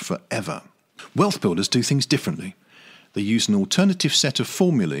changed forever. Wealth builders do things differently. They use an alternative set of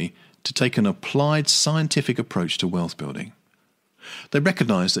formulae to take an applied scientific approach to wealth building. They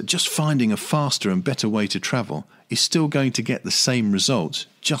recognise that just finding a faster and better way to travel is still going to get the same results,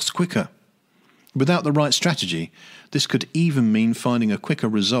 just quicker. Without the right strategy, this could even mean finding a quicker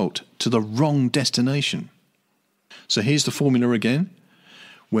result to the wrong destination. So here's the formula again,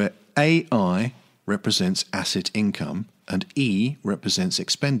 where AI represents asset income and E represents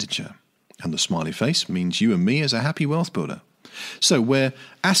expenditure. And the smiley face means you and me as a happy wealth builder. So where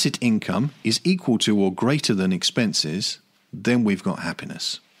asset income is equal to or greater than expenses, then we've got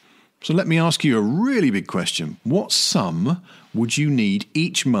happiness. So let me ask you a really big question. What sum would you need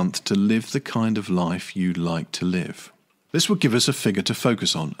each month to live the kind of life you'd like to live? This would give us a figure to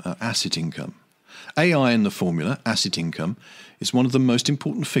focus on, asset income. AI in the formula, asset income, is one of the most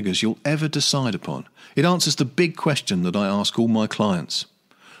important figures you'll ever decide upon. It answers the big question that I ask all my clients.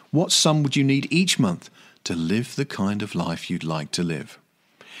 What sum would you need each month to live the kind of life you'd like to live?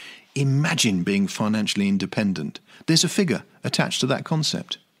 Imagine being financially independent. There's a figure attached to that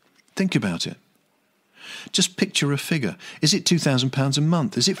concept. Think about it. Just picture a figure. Is it £2,000 a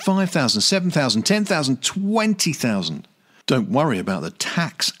month? Is it 5,000, 7,000, 10,000, 20,000? Don't worry about the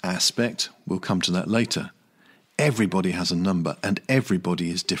tax aspect. We'll come to that later. Everybody has a number and everybody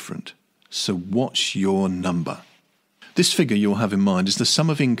is different. So what's your number? This figure you'll have in mind is the sum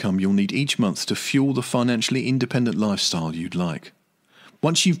of income you'll need each month to fuel the financially independent lifestyle you'd like.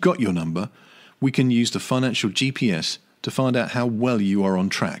 Once you've got your number, we can use the financial GPS to find out how well you are on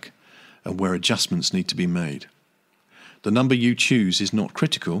track and where adjustments need to be made. The number you choose is not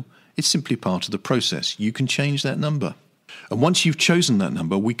critical, it's simply part of the process. You can change that number. And once you've chosen that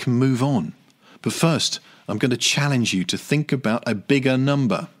number, we can move on. But first, I'm going to challenge you to think about a bigger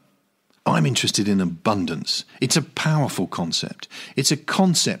number. I'm interested in abundance. It's a powerful concept. It's a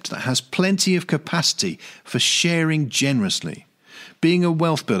concept that has plenty of capacity for sharing generously. Being a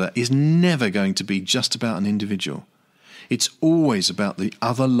wealth builder is never going to be just about an individual. It's always about the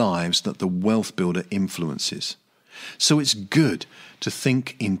other lives that the wealth builder influences. So it's good to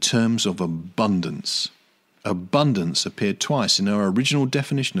think in terms of abundance. Abundance appeared twice in our original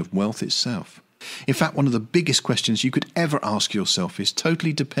definition of wealth itself. In fact, one of the biggest questions you could ever ask yourself is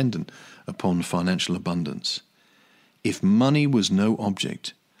totally dependent upon financial abundance. If money was no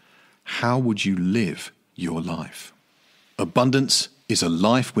object, how would you live your life? Abundance is a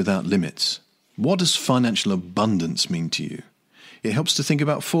life without limits. What does financial abundance mean to you? It helps to think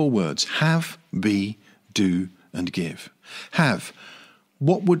about 4 words: have, be, do, and give. Have.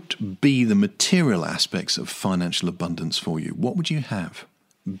 What would be the material aspects of financial abundance for you? What would you have?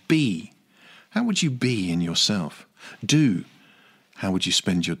 Be. How would you be in yourself? Do. How would you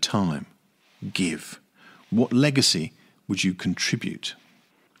spend your time? Give. What legacy would you contribute?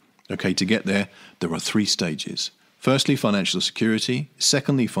 Okay, to get there are 3 stages. Firstly, financial security.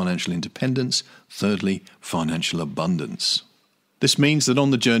 Secondly, financial independence. Thirdly, financial abundance. This means that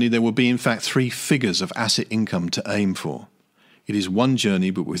on the journey there will be in fact 3 figures of asset income to aim for. It is one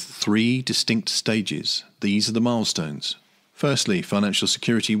journey but with 3 distinct stages. These are the milestones. Firstly, financial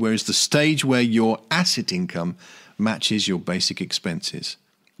security, where is the stage where your asset income matches your basic expenses.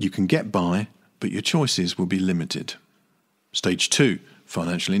 You can get by, but your choices will be limited. Stage 2,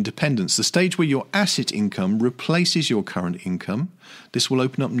 financial independence, the stage where your asset income replaces your current income. This will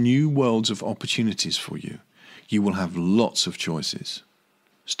open up new worlds of opportunities for you. You will have lots of choices.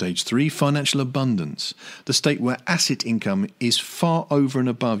 Stage 3, financial abundance, the state where asset income is far over and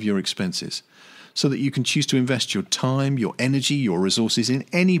above your expenses, so that you can choose to invest your time, your energy, your resources in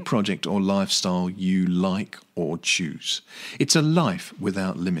any project or lifestyle you like or choose. It's a life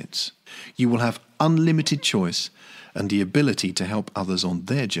without limits. You will have unlimited choice and the ability to help others on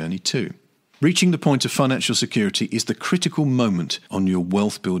their journey too. Reaching the point of financial security is the critical moment on your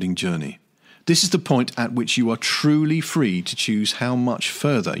wealth building journey. This is the point at which you are truly free to choose how much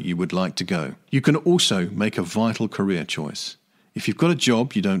further you would like to go. You can also make a vital career choice. If you've got a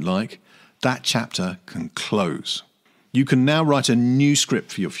job you don't like, that chapter can close. You can now write a new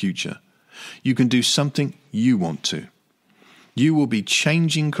script for your future. You can do something you want to. You will be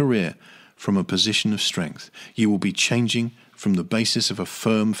changing career from a position of strength. You will be changing from the basis of a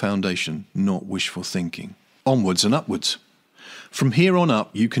firm foundation, not wishful thinking. Onwards and upwards. From here on up,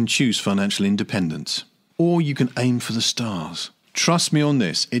 you can choose financial independence, or you can aim for the stars. Trust me on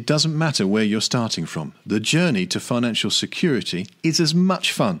this, it doesn't matter where you're starting from. The journey to financial security is as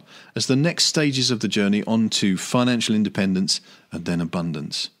much fun as the next stages of the journey on to financial independence and then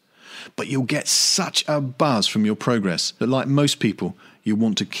abundance. But you'll get such a buzz from your progress that, like most people, you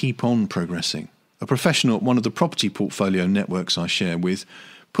want to keep on progressing. A professional at one of the property portfolio networks I share with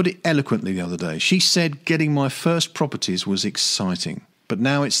put it eloquently the other day. She said, getting my first properties was exciting. But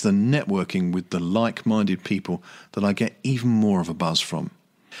now it's the networking with the like-minded people that I get even more of a buzz from.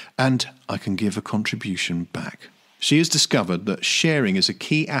 And I can give a contribution back. She has discovered that sharing is a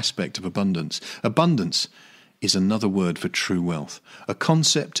key aspect of abundance. Abundance is another word for true wealth, a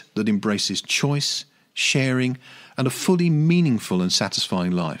concept that embraces choice, sharing, and a fully meaningful and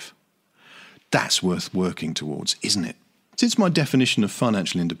satisfying life. That's worth working towards, isn't it? Since my definition of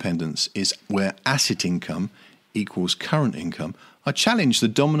financial independence is where asset income equals current income, I challenge the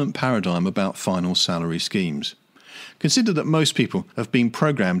dominant paradigm about final salary schemes. Consider that most people have been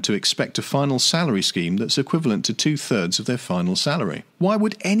programmed to expect a final salary scheme that's equivalent to 2/3 of their final salary. Why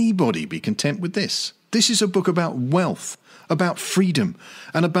would anybody be content with this? This is a book about wealth, about freedom,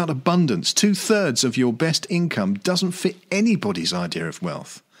 and about abundance. 2/3 of your best income doesn't fit anybody's idea of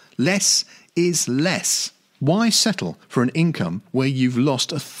wealth. Less is less. Why settle for an income where you've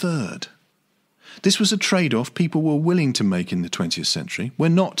lost 1/3? This was a trade-off people were willing to make in the 20th century. We're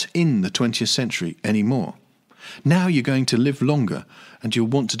not in the 20th century anymore. Now you're going to live longer and you'll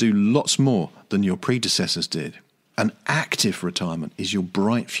want to do lots more than your predecessors did. An active retirement is your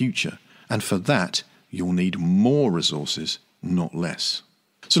bright future, and for that you'll need more resources, not less.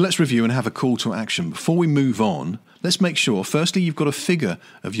 So let's review and have a call to action. Before we move on, let's make sure, firstly, you've got a figure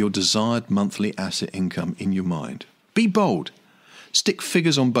of your desired monthly asset income in your mind. Be bold. Stick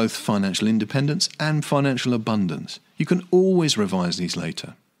figures on both financial independence and financial abundance. You can always revise these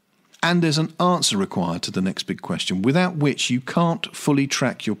later. And there's an answer required to the next big question, without which you can't fully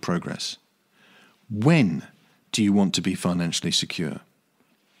track your progress. When do you want to be financially secure?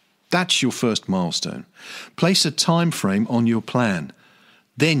 That's your first milestone. Place a time frame on your plan.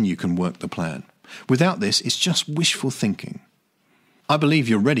 Then you can work the plan. Without this, it's just wishful thinking. I believe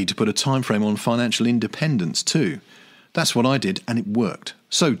you're ready to put a time frame on financial independence too. That's what I did, and it worked.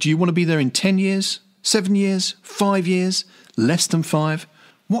 So, do you want to be there in 10 years, 7 years, 5 years, less than 5?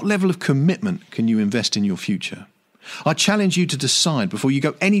 What level of commitment can you invest in your future? I challenge you to decide before you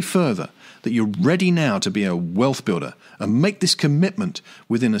go any further that you're ready now to be a wealth builder and make this commitment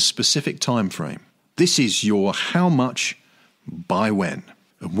within a specific time frame. This is your how much, by when.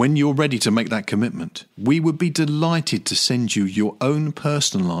 And when you're ready to make that commitment, we would be delighted to send you your own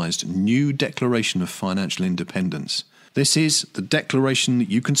personalised new declaration of financial independence. This is the declaration that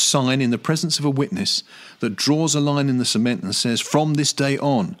you can sign in the presence of a witness that draws a line in the cement and says, from this day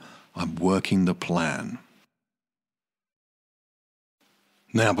on, I'm working the plan.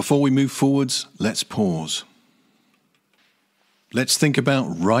 Now, before we move forwards, let's pause. Let's think about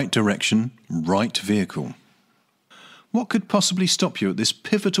right direction, right vehicle. What could possibly stop you at this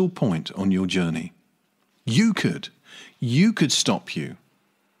pivotal point on your journey? You could stop you.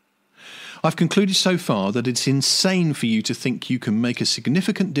 I've concluded so far that it's insane for you to think you can make a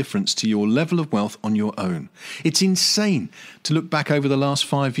significant difference to your level of wealth on your own. It's insane to look back over the last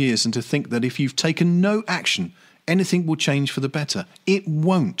 5 years and to think that if you've taken no action, anything will change for the better. It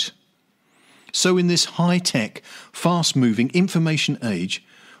won't. So in this high-tech, fast-moving information age,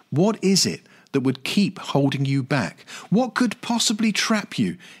 what is it that would keep holding you back? What could possibly trap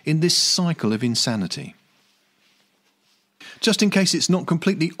you in this cycle of insanity? Just in case it's not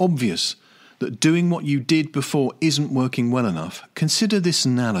completely obvious that doing what you did before isn't working well enough, consider this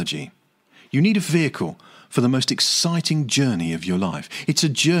analogy. You need a vehicle for the most exciting journey of your life. It's a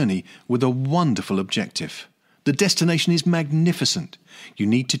journey with a wonderful objective. The destination is magnificent. You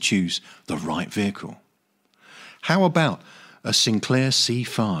need to choose the right vehicle. How about a Sinclair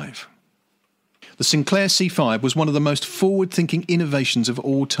C5? The Sinclair C5 was one of the most forward-thinking innovations of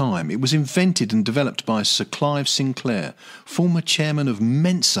all time. It was invented and developed by Sir Clive Sinclair, former chairman of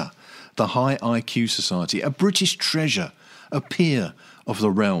Mensa, the High IQ Society, a British treasure, a peer of the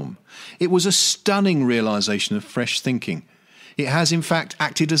realm. It was a stunning realisation of fresh thinking. It has in fact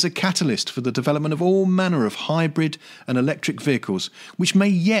acted as a catalyst for the development of all manner of hybrid and electric vehicles, which may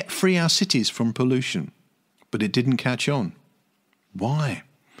yet free our cities from pollution. But it didn't catch on. Why?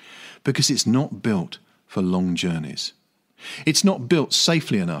 Because it's not built for long journeys. It's not built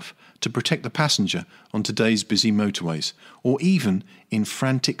safely enough to protect the passenger on today's busy motorways, or even in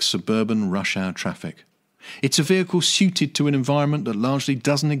frantic suburban rush hour traffic. It's a vehicle suited to an environment that largely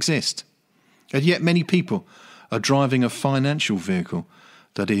doesn't exist. And yet many people are driving a financial vehicle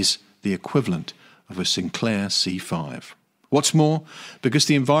that is the equivalent of a Sinclair C5. What's more, because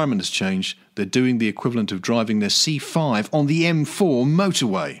the environment has changed, they're doing the equivalent of driving their C5 on the M4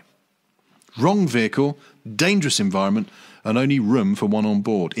 motorway. Wrong vehicle, dangerous environment, and only room for one on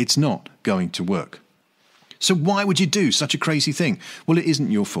board. It's not going to work. So why would you do such a crazy thing? Well, it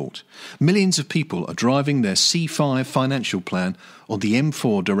isn't your fault. Millions of people are driving their C5 financial plan on the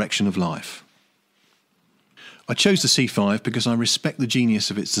M4 direction of life. I chose the C5 because I respect the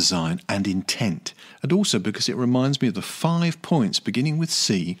genius of its design and intent, and also because it reminds me of the 5 points beginning with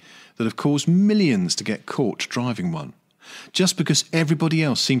C that have caused millions to get caught driving one. Just because everybody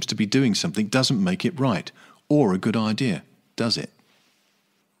else seems to be doing something doesn't make it right, or a good idea, does it?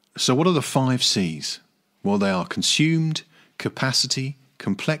 So what are the 5 C's? Well, they are consumed, capacity,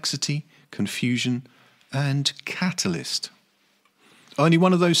 complexity, confusion, and catalyst. Only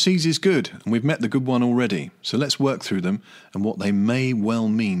one of those C's is good, and we've met the good one already, so let's work through them and what they may well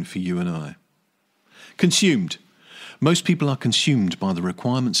mean for you and I. Consumed. Most people are consumed by the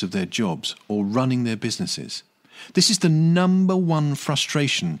requirements of their jobs or running their businesses. This is the number one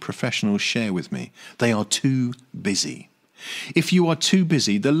frustration professionals share with me. They are too busy. If you are too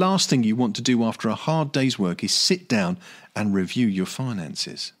busy, the last thing you want to do after a hard day's work is sit down and review your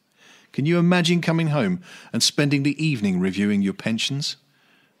finances. Can you imagine coming home and spending the evening reviewing your pensions?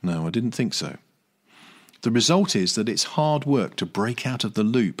 No, I didn't think so. The result is that it's hard work to break out of the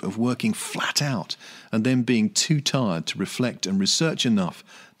loop of working flat out and then being too tired to reflect and research enough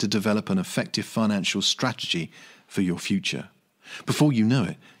to develop an effective financial strategy for your future. Before you know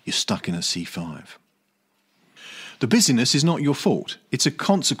it, you're stuck in a C5. The busyness is not your fault. It's a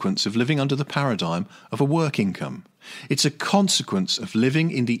consequence of living under the paradigm of a work income. It's a consequence of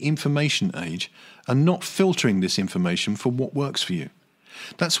living in the information age and not filtering this information for what works for you.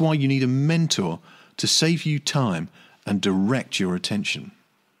 That's why you need a mentor to save you time and direct your attention.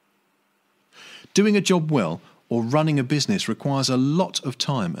 Doing a job well or running a business requires a lot of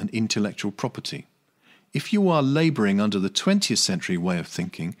time and intellectual property. If you are labouring under the 20th century way of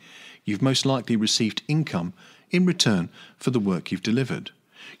thinking, you've most likely received income in return for the work you've delivered.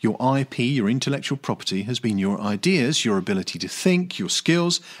 Your IP, your intellectual property, has been your ideas, your ability to think, your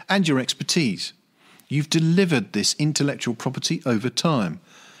skills, and your expertise. You've delivered this intellectual property over time,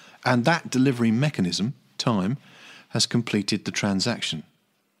 and that delivery mechanism, time, has completed the transaction.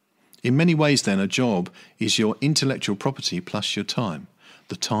 In many ways, then, a job is your intellectual property plus your time,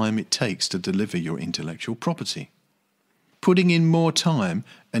 the time it takes to deliver your intellectual property. Putting in more time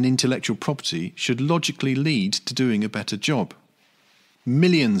and intellectual property should logically lead to doing a better job.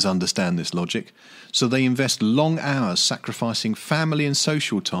 Millions understand this logic, so they invest long hours sacrificing family and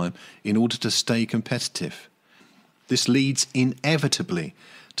social time in order to stay competitive. This leads inevitably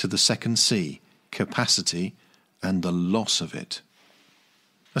to the second C, capacity, and the loss of it.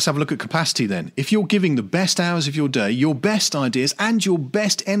 Let's have a look at capacity then. If you're giving the best hours of your day, your best ideas, and your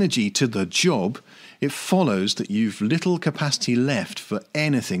best energy to the job, it follows that you've little capacity left for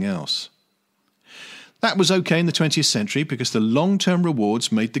anything else. That was okay in the 20th century because the long-term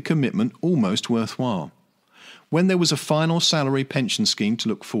rewards made the commitment almost worthwhile. When there was a final salary pension scheme to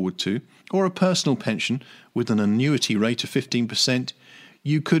look forward to, or a personal pension with an annuity rate of 15%,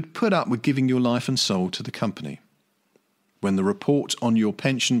 you could put up with giving your life and soul to the company. When the report on your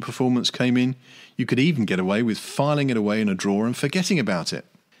pension performance came in, you could even get away with filing it away in a drawer and forgetting about it.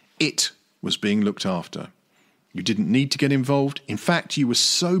 It was being looked after. You didn't need to get involved. In fact, you were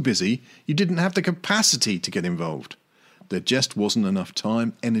so busy, you didn't have the capacity to get involved. There just wasn't enough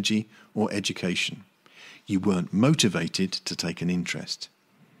time, energy, or education. You weren't motivated to take an interest.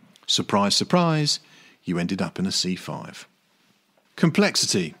 Surprise, surprise, you ended up in a C5.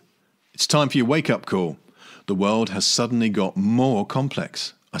 Complexity. It's time for your wake-up call. The world has suddenly got more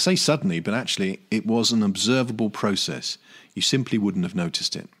complex. I say suddenly, but actually it was an observable process. You simply wouldn't have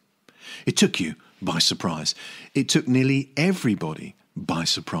noticed it. It took you by surprise. It took nearly everybody by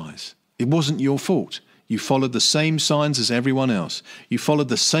surprise. It wasn't your fault. You followed the same signs as everyone else. You followed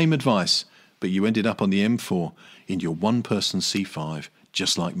the same advice, but you ended up on the M4 in your one-person C5,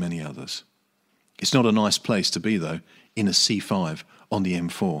 just like many others. It's not a nice place to be, though, in a C5 on the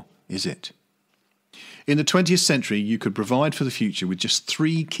M4, is it? In the 20th century, you could provide for the future with just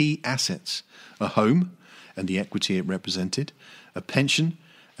 3 key assets: a home and the equity it represented, a pension,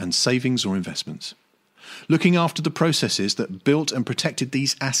 and savings or investments. Looking after the processes that built and protected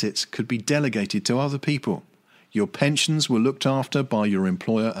these assets could be delegated to other people. Your pensions were looked after by your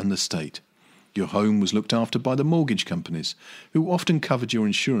employer and the state. Your home was looked after by the mortgage companies, who often covered your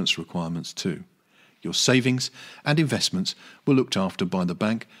insurance requirements too. Your savings and investments were looked after by the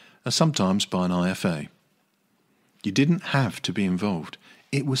bank and sometimes by an IFA. You didn't have to be involved.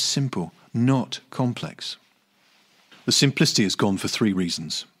 It was simple, not complex. The simplicity has gone for 3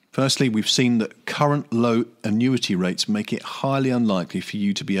 reasons. Firstly, we've seen that current low annuity rates make it highly unlikely for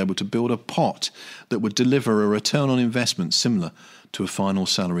you to be able to build a pot that would deliver a return on investment similar to a final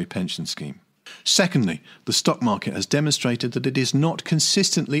salary pension scheme. Secondly, the stock market has demonstrated that it is not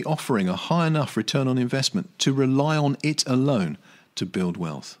consistently offering a high enough return on investment to rely on it alone to build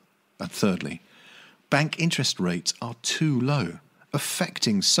wealth. And thirdly, bank interest rates are too low,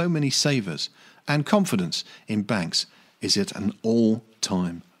 affecting so many savers, and confidence in banks is at an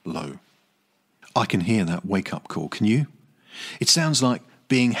all-time low. I can hear that wake-up call, can you? It sounds like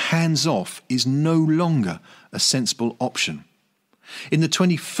being hands-off is no longer a sensible option. In the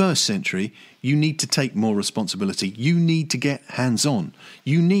 21st century, you need to take more responsibility. You need to get hands-on.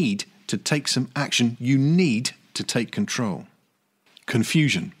 You need to take some action. You need to take control.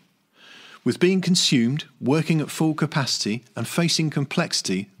 Confusion. With being consumed, working at full capacity, and facing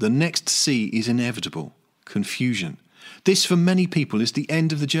complexity, the next C is inevitable: confusion. This, for many people, is the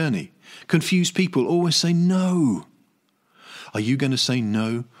end of the journey. Confused people always say no. Are you going to say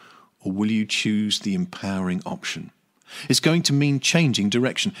no, or will you choose the empowering option? It's going to mean changing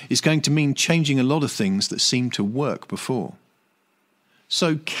direction. It's going to mean changing a lot of things that seemed to work before.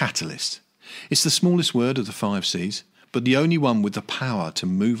 So, catalyst. It's the smallest word of the 5 Cs, but the only one with the power to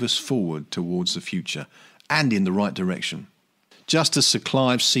move us forward towards the future and in the right direction. Just as Sir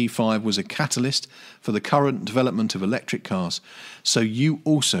Clive's C5 was a catalyst for the current development of electric cars, so you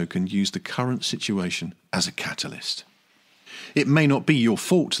also can use the current situation as a catalyst. It may not be your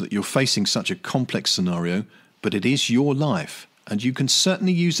fault that you're facing such a complex scenario, but it is your life, and you can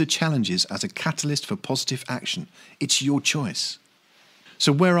certainly use the challenges as a catalyst for positive action. It's your choice.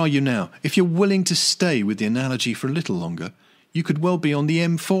 So where are you now? If you're willing to stay with the analogy for a little longer, You could well be on the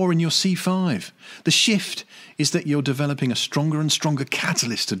M4 in your C5. The shift is that you're developing a stronger and stronger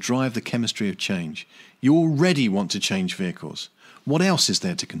catalyst to drive the chemistry of change. You already want to change vehicles. What else is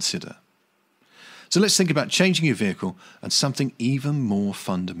there to consider? So let's think about changing your vehicle and something even more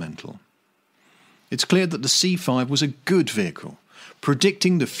fundamental. It's clear that the C5 was a good vehicle,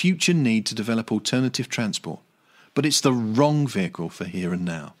 predicting the future need to develop alternative transport. But it's the wrong vehicle for here and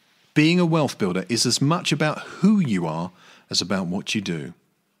now. Being a wealth builder is as much about who you are as about what you do.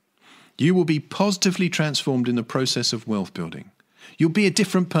 You will be positively transformed in the process of wealth building. You'll be a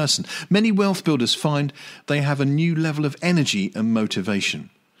different person. Many wealth builders find they have a new level of energy and motivation.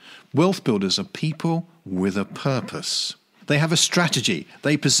 Wealth builders are people with a purpose. They have a strategy.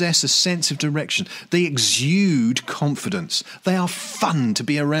 They possess a sense of direction. They exude confidence. They are fun to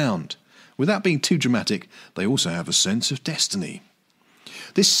be around. Without being too dramatic, they also have a sense of destiny.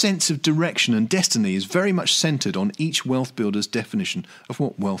 This sense of direction and destiny is very much centred on each wealth builder's definition of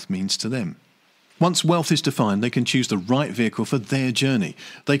what wealth means to them. Once wealth is defined, they can choose the right vehicle for their journey.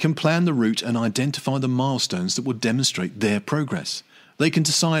 They can plan the route and identify the milestones that will demonstrate their progress. They can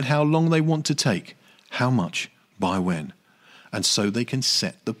decide how long they want to take, how much, by when, and so they can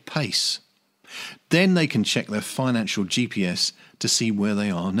set the pace. Then they can check their financial GPS to see where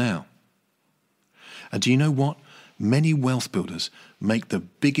they are now. And do you know what? Many wealth builders make the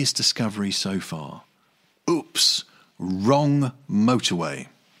biggest discovery so far. Oops, wrong motorway.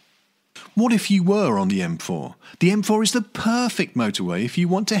 What if you were on the M4? The M4 is the perfect motorway if you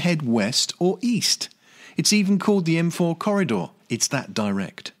want to head west or east. It's even called the M4 corridor. It's that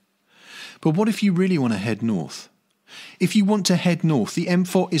direct. But what if you really want to head north? If you want to head north, the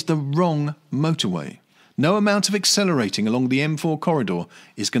M4 is the wrong motorway. No amount of accelerating along the M4 corridor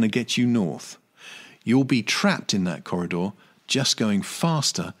is going to get you north. You'll be trapped in that corridor, just going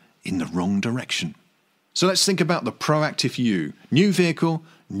faster in the wrong direction. So let's think about the proactive you. New vehicle,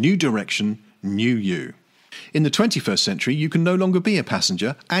 new direction, new you. In the 21st century, you can no longer be a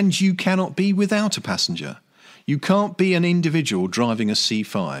passenger, and you cannot be without a passenger. You can't be an individual driving a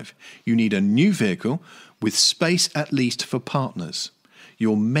C5. You need a new vehicle with space at least for partners,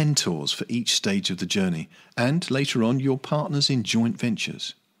 your mentors for each stage of the journey, and later on your partners in joint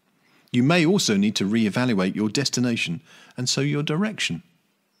ventures. You may also need to reevaluate your destination and so your direction.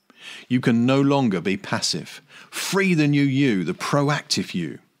 You can no longer be passive. Free the new you, the proactive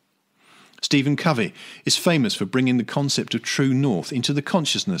you. Stephen Covey is famous for bringing the concept of true north into the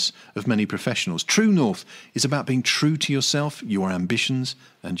consciousness of many professionals. True north is about being true to yourself, your ambitions,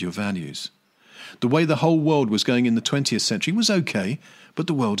 and your values. The way the whole world was going in the 20th century was okay, but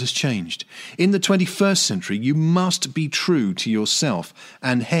the world has changed. In the 21st century, you must be true to yourself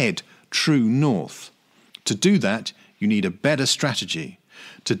and head true north. To do that, you need a better strategy.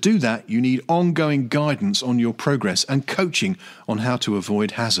 To do that, you need ongoing guidance on your progress and coaching on how to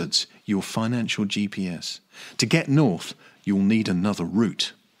avoid hazards, your financial GPS. To get north, you'll need another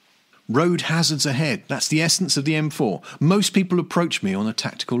route. Road hazards ahead, that's the essence of the M4. Most people approach me on a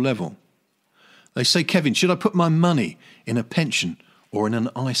tactical level. They say, Kevin, should I put my money in a pension or in an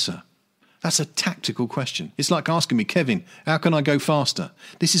ISA? That's a tactical question. It's like asking me, Kevin, how can I go faster?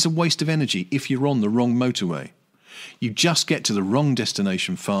 This is a waste of energy if you're on the wrong motorway. You just get to the wrong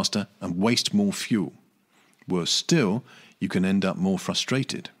destination faster and waste more fuel. Worse still, you can end up more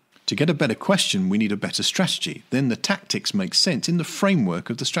frustrated. To get a better question, we need a better strategy. Then the tactics make sense in the framework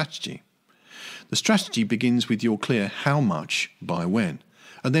of the strategy. The strategy begins with your clear how much by when,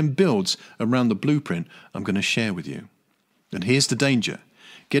 and then builds around the blueprint I'm going to share with you. And here's the danger.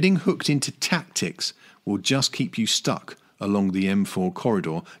 Getting hooked into tactics will just keep you stuck along the M4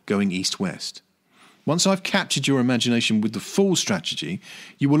 corridor going east-west. Once I've captured your imagination with the full strategy,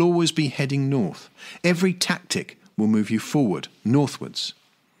 you will always be heading north. Every tactic will move you forward, northwards.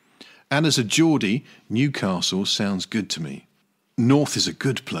 And as a Geordie, Newcastle sounds good to me. North is a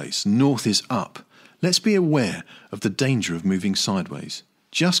good place. North is up. Let's be aware of the danger of moving sideways.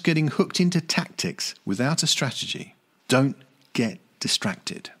 Just getting hooked into tactics without a strategy. Don't get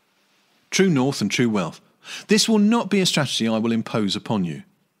distracted. True north and true wealth. This will not be a strategy I will impose upon you,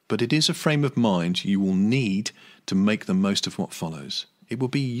 but it is a frame of mind you will need to make the most of what follows. It will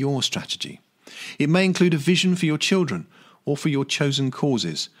be your strategy. It may include a vision for your children, or for your chosen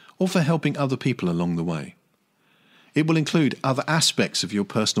causes, or for helping other people along the way. It will include other aspects of your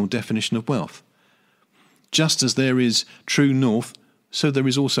personal definition of wealth. Just as there is true north, so there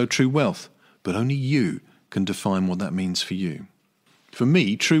is also true wealth, but only you can define what that means for you. For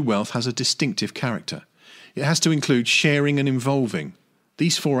me, true wealth has a distinctive character. It has to include sharing and involving.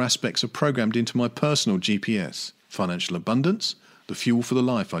 These four aspects are programmed into my personal GPS. Financial abundance, the fuel for the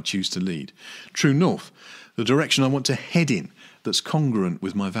life I choose to lead. True north, the direction I want to head in, that's congruent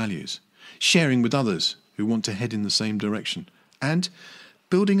with my values, sharing with others who want to head in the same direction, and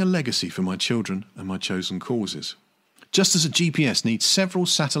building a legacy for my children and my chosen causes. Just as a GPS needs several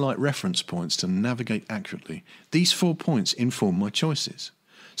satellite reference points to navigate accurately, these 4 points inform my choices.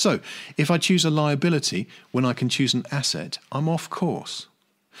 So, if I choose a liability when I can choose an asset, I'm off course.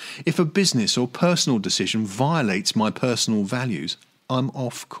 If a business or personal decision violates my personal values, I'm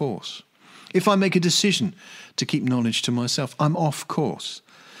off course. If I make a decision to keep knowledge to myself, I'm off course.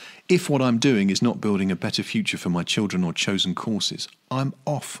 If what I'm doing is not building a better future for my children or chosen courses, I'm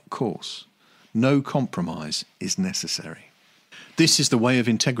off course. No compromise is necessary. This is the way of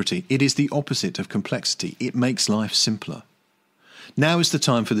integrity. It is the opposite of complexity. It makes life simpler. Now is the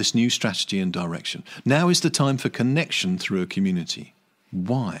time for this new strategy and direction. Now is the time for connection through a community.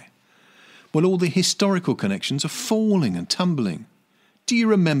 Why? Well, all the historical connections are falling and tumbling. Do you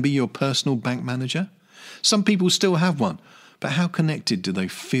remember your personal bank manager? Some people still have one, but how connected do they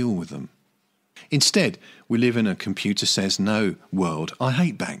feel with them? Instead, we live in a computer says no world. I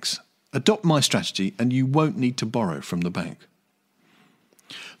hate banks. Adopt my strategy and you won't need to borrow from the bank.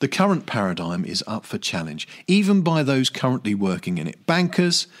 The current paradigm is up for challenge, even by those currently working in it,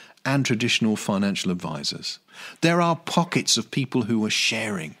 bankers and traditional financial advisors. There are pockets of people who are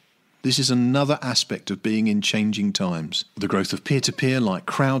sharing. This is another aspect of being in changing times. The growth of peer-to-peer, like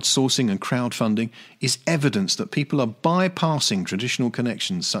crowdsourcing and crowdfunding, is evidence that people are bypassing traditional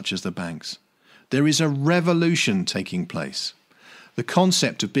connections such as the banks. There is a revolution taking place. The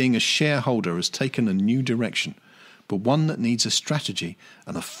concept of being a shareholder has taken a new direction, but one that needs a strategy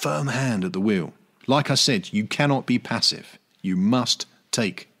and a firm hand at the wheel. Like I said, you cannot be passive. You must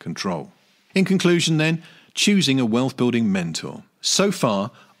take control. In conclusion then, choosing a wealth-building mentor. So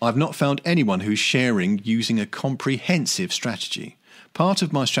far, I've not found anyone who's sharing using a comprehensive strategy. Part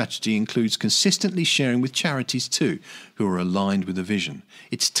of my strategy includes consistently sharing with charities too, who are aligned with the vision.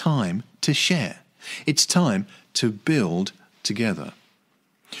 It's time to share. It's time to build together.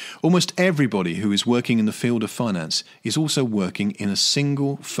 Almost everybody who is working in the field of finance is also working in a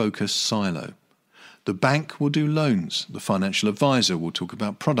single focused silo. The bank will do loans, the financial advisor will talk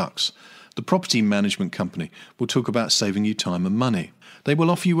about products, the property management company will talk about saving you time and money. They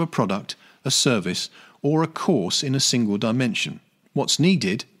will offer you a product, a service, or a course in a single dimension. What's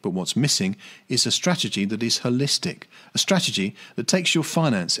needed, but what's missing, is a strategy that is holistic, a strategy that takes your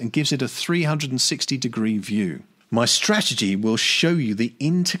finance and gives it a 360-degree view. My strategy will show you the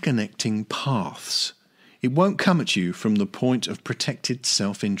interconnecting paths. It won't come at you from the point of protected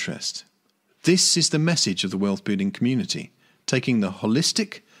self-interest. This is the message of the wealth building community, taking the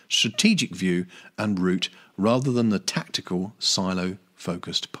holistic, strategic view and route rather than the tactical,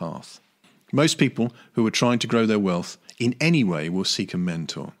 silo-focused path. Most people who are trying to grow their wealth in any way will seek a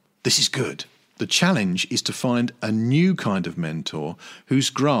mentor. This is good. The challenge is to find a new kind of mentor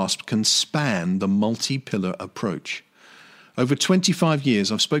whose grasp can span the multi-pillar approach. Over 25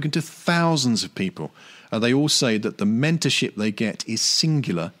 years, I've spoken to thousands of people, and they all say that the mentorship they get is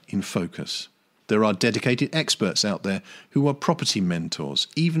singular in focus. There are dedicated experts out there who are property mentors,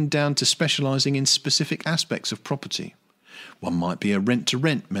 even down to specializing in specific aspects of property. One might be a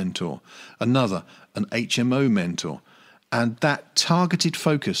rent-to-rent mentor, another an HMO mentor, and that targeted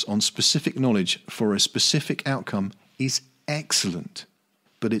focus on specific knowledge for a specific outcome is excellent,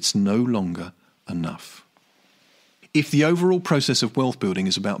 but it's no longer enough. If the overall process of wealth building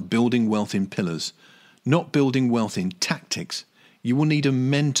is about building wealth in pillars, not building wealth in tactics, you will need a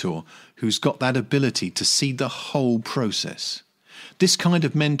mentor who's got that ability to see the whole process. This kind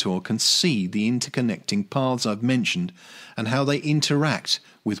of mentor can see the interconnecting paths I've mentioned and how they interact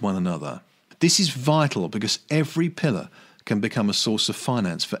with one another. This is vital because every pillar can become a source of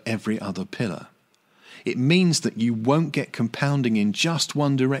finance for every other pillar. It means that you won't get compounding in just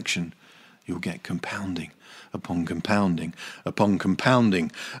one direction. You'll get compounding upon compounding upon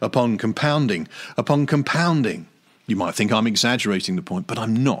compounding upon compounding upon compounding. You might think I'm exaggerating the point, but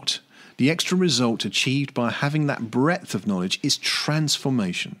I'm not. The extra result achieved by having that breadth of knowledge is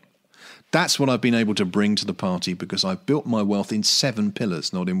transformation. That's what I've been able to bring to the party because I've built my wealth in 7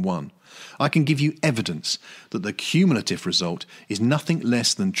 pillars, not in 1. I can give you evidence that the cumulative result is nothing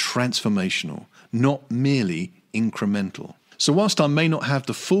less than transformational, not merely incremental. So whilst I may not have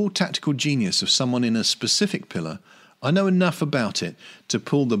the full tactical genius of someone in a specific pillar, I know enough about it to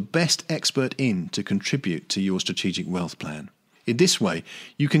pull the best expert in to contribute to your strategic wealth plan. In this way,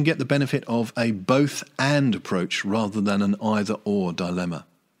 you can get the benefit of a both-and approach rather than an either-or dilemma.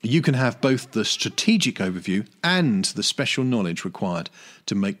 You can have both the strategic overview and the special knowledge required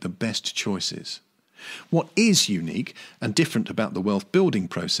to make the best choices. What is unique and different about the wealth building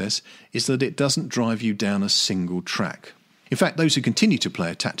process is that it doesn't drive you down a single track. In fact, those who continue to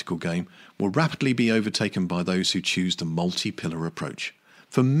play a tactical game will rapidly be overtaken by those who choose the multi-pillar approach,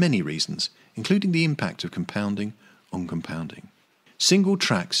 for many reasons, including the impact of compounding on compounding. Single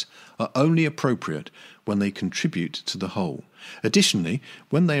tracks are only appropriate when they contribute to the whole. Additionally,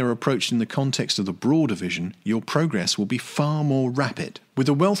 when they are approached in the context of the broader vision, your progress will be far more rapid. With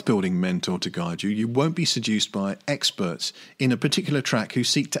a wealth building mentor to guide you, you won't be seduced by experts in a particular track who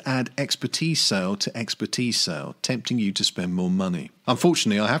seek to add expertise sale to expertise sale, tempting you to spend more money.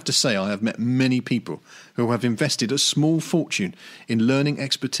 Unfortunately, I have to say I have met many people who have invested a small fortune in learning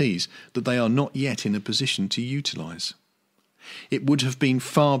expertise that they are not yet in a position to utilise. It would have been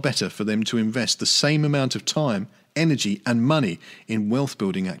far better for them to invest the same amount of time, energy and money in wealth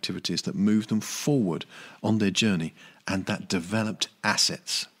building activities that move them forward on their journey and that developed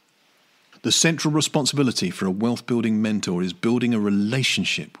assets. The central responsibility for a wealth building mentor is building a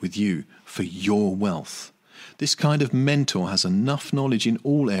relationship with you for your wealth. This kind of mentor has enough knowledge in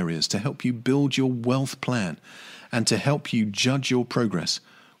all areas to help you build your wealth plan and to help you judge your progress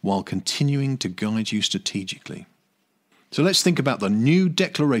while continuing to guide you strategically. So let's think about the new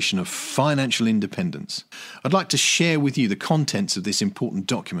Declaration of Financial Independence. I'd like to share with you the contents of this important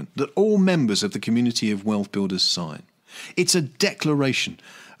document that all members of the community of Wealth Builders sign. It's a declaration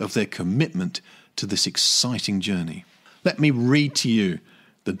of their commitment to this exciting journey. Let me read to you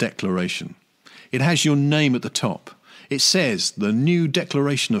the declaration. It has your name at the top. It says, the new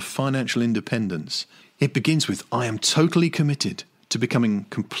Declaration of Financial Independence. It begins with, I am totally committed to becoming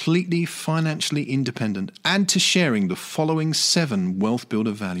completely financially independent and to sharing the following 7 Wealth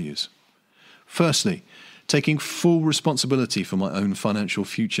Builder values. Firstly, taking full responsibility for my own financial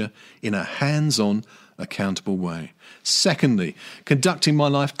future in a hands-on, accountable way. Secondly, conducting my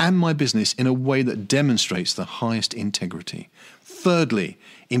life and my business in a way that demonstrates the highest integrity. Thirdly,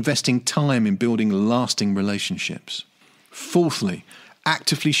 investing time in building lasting relationships. Fourthly,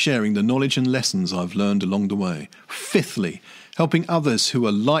 actively sharing the knowledge and lessons I've learned along the way. Fifthly, helping others who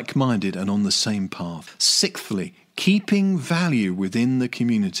are like-minded and on the same path. Sixthly, keeping value within the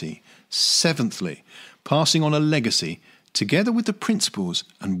community. Seventhly, passing on a legacy together with the principles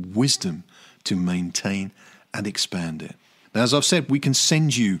and wisdom to maintain and expand it. Now, as I've said, we can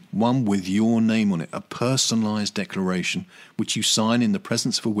send you one with your name on it, a personalised declaration, which you sign in the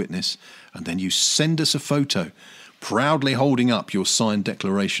presence of a witness, and then you send us a photo proudly holding up your signed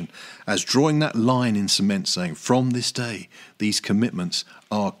declaration as drawing that line in cement saying, from this day, these commitments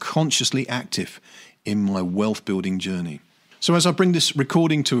are consciously active in my wealth building journey. So as I bring this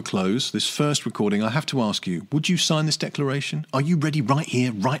recording to a close, this first recording, I have to ask you, would you sign this declaration? Are you ready right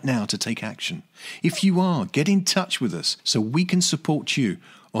here, right now to take action? If you are, get in touch with us so we can support you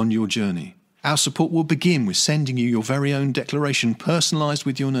on your journey. Our support will begin with sending you your very own declaration personalised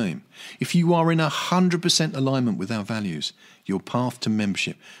with your name. If you are in 100% alignment with our values, your path to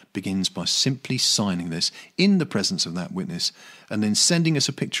membership begins by simply signing this in the presence of that witness and then sending us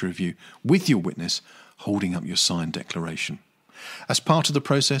a picture of you with your witness holding up your signed declaration. As part of the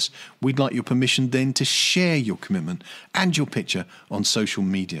process, we'd like your permission then to share your commitment and your picture on social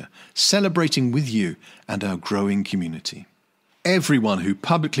media, celebrating with you and our growing community. Everyone who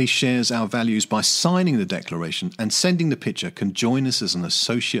publicly shares our values by signing the declaration and sending the picture can join us as an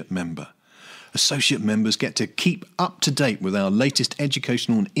associate member. Associate members get to keep up to date with our latest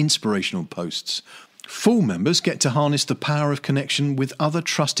educational and inspirational posts. Full members get to harness the power of connection with other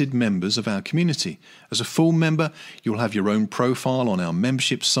trusted members of our community. As a full member, you'll have your own profile on our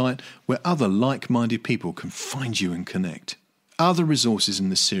membership site where other like-minded people can find you and connect. Other resources in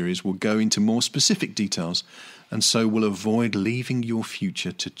this series will go into more specific details and so will avoid leaving your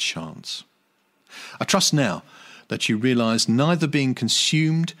future to chance. I trust now that you realise neither being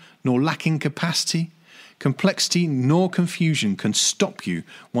consumed nor lacking capacity, complexity nor confusion can stop you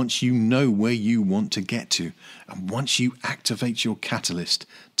once you know where you want to get to and once you activate your catalyst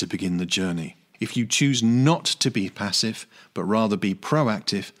to begin the journey. If you choose not to be passive but rather be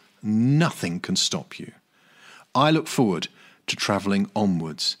proactive, nothing can stop you. I look forward to travelling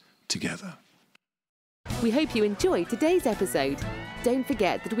onwards together. We hope you enjoyed today's episode. Don't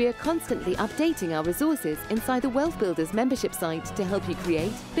forget that we are constantly updating our resources inside the Wealth Builders membership site to help you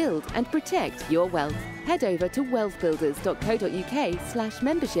create, build and protect your wealth. Head over to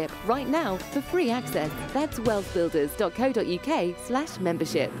wealthbuilders.co.uk/membership right now for free access. That's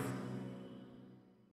wealthbuilders.co.uk/membership.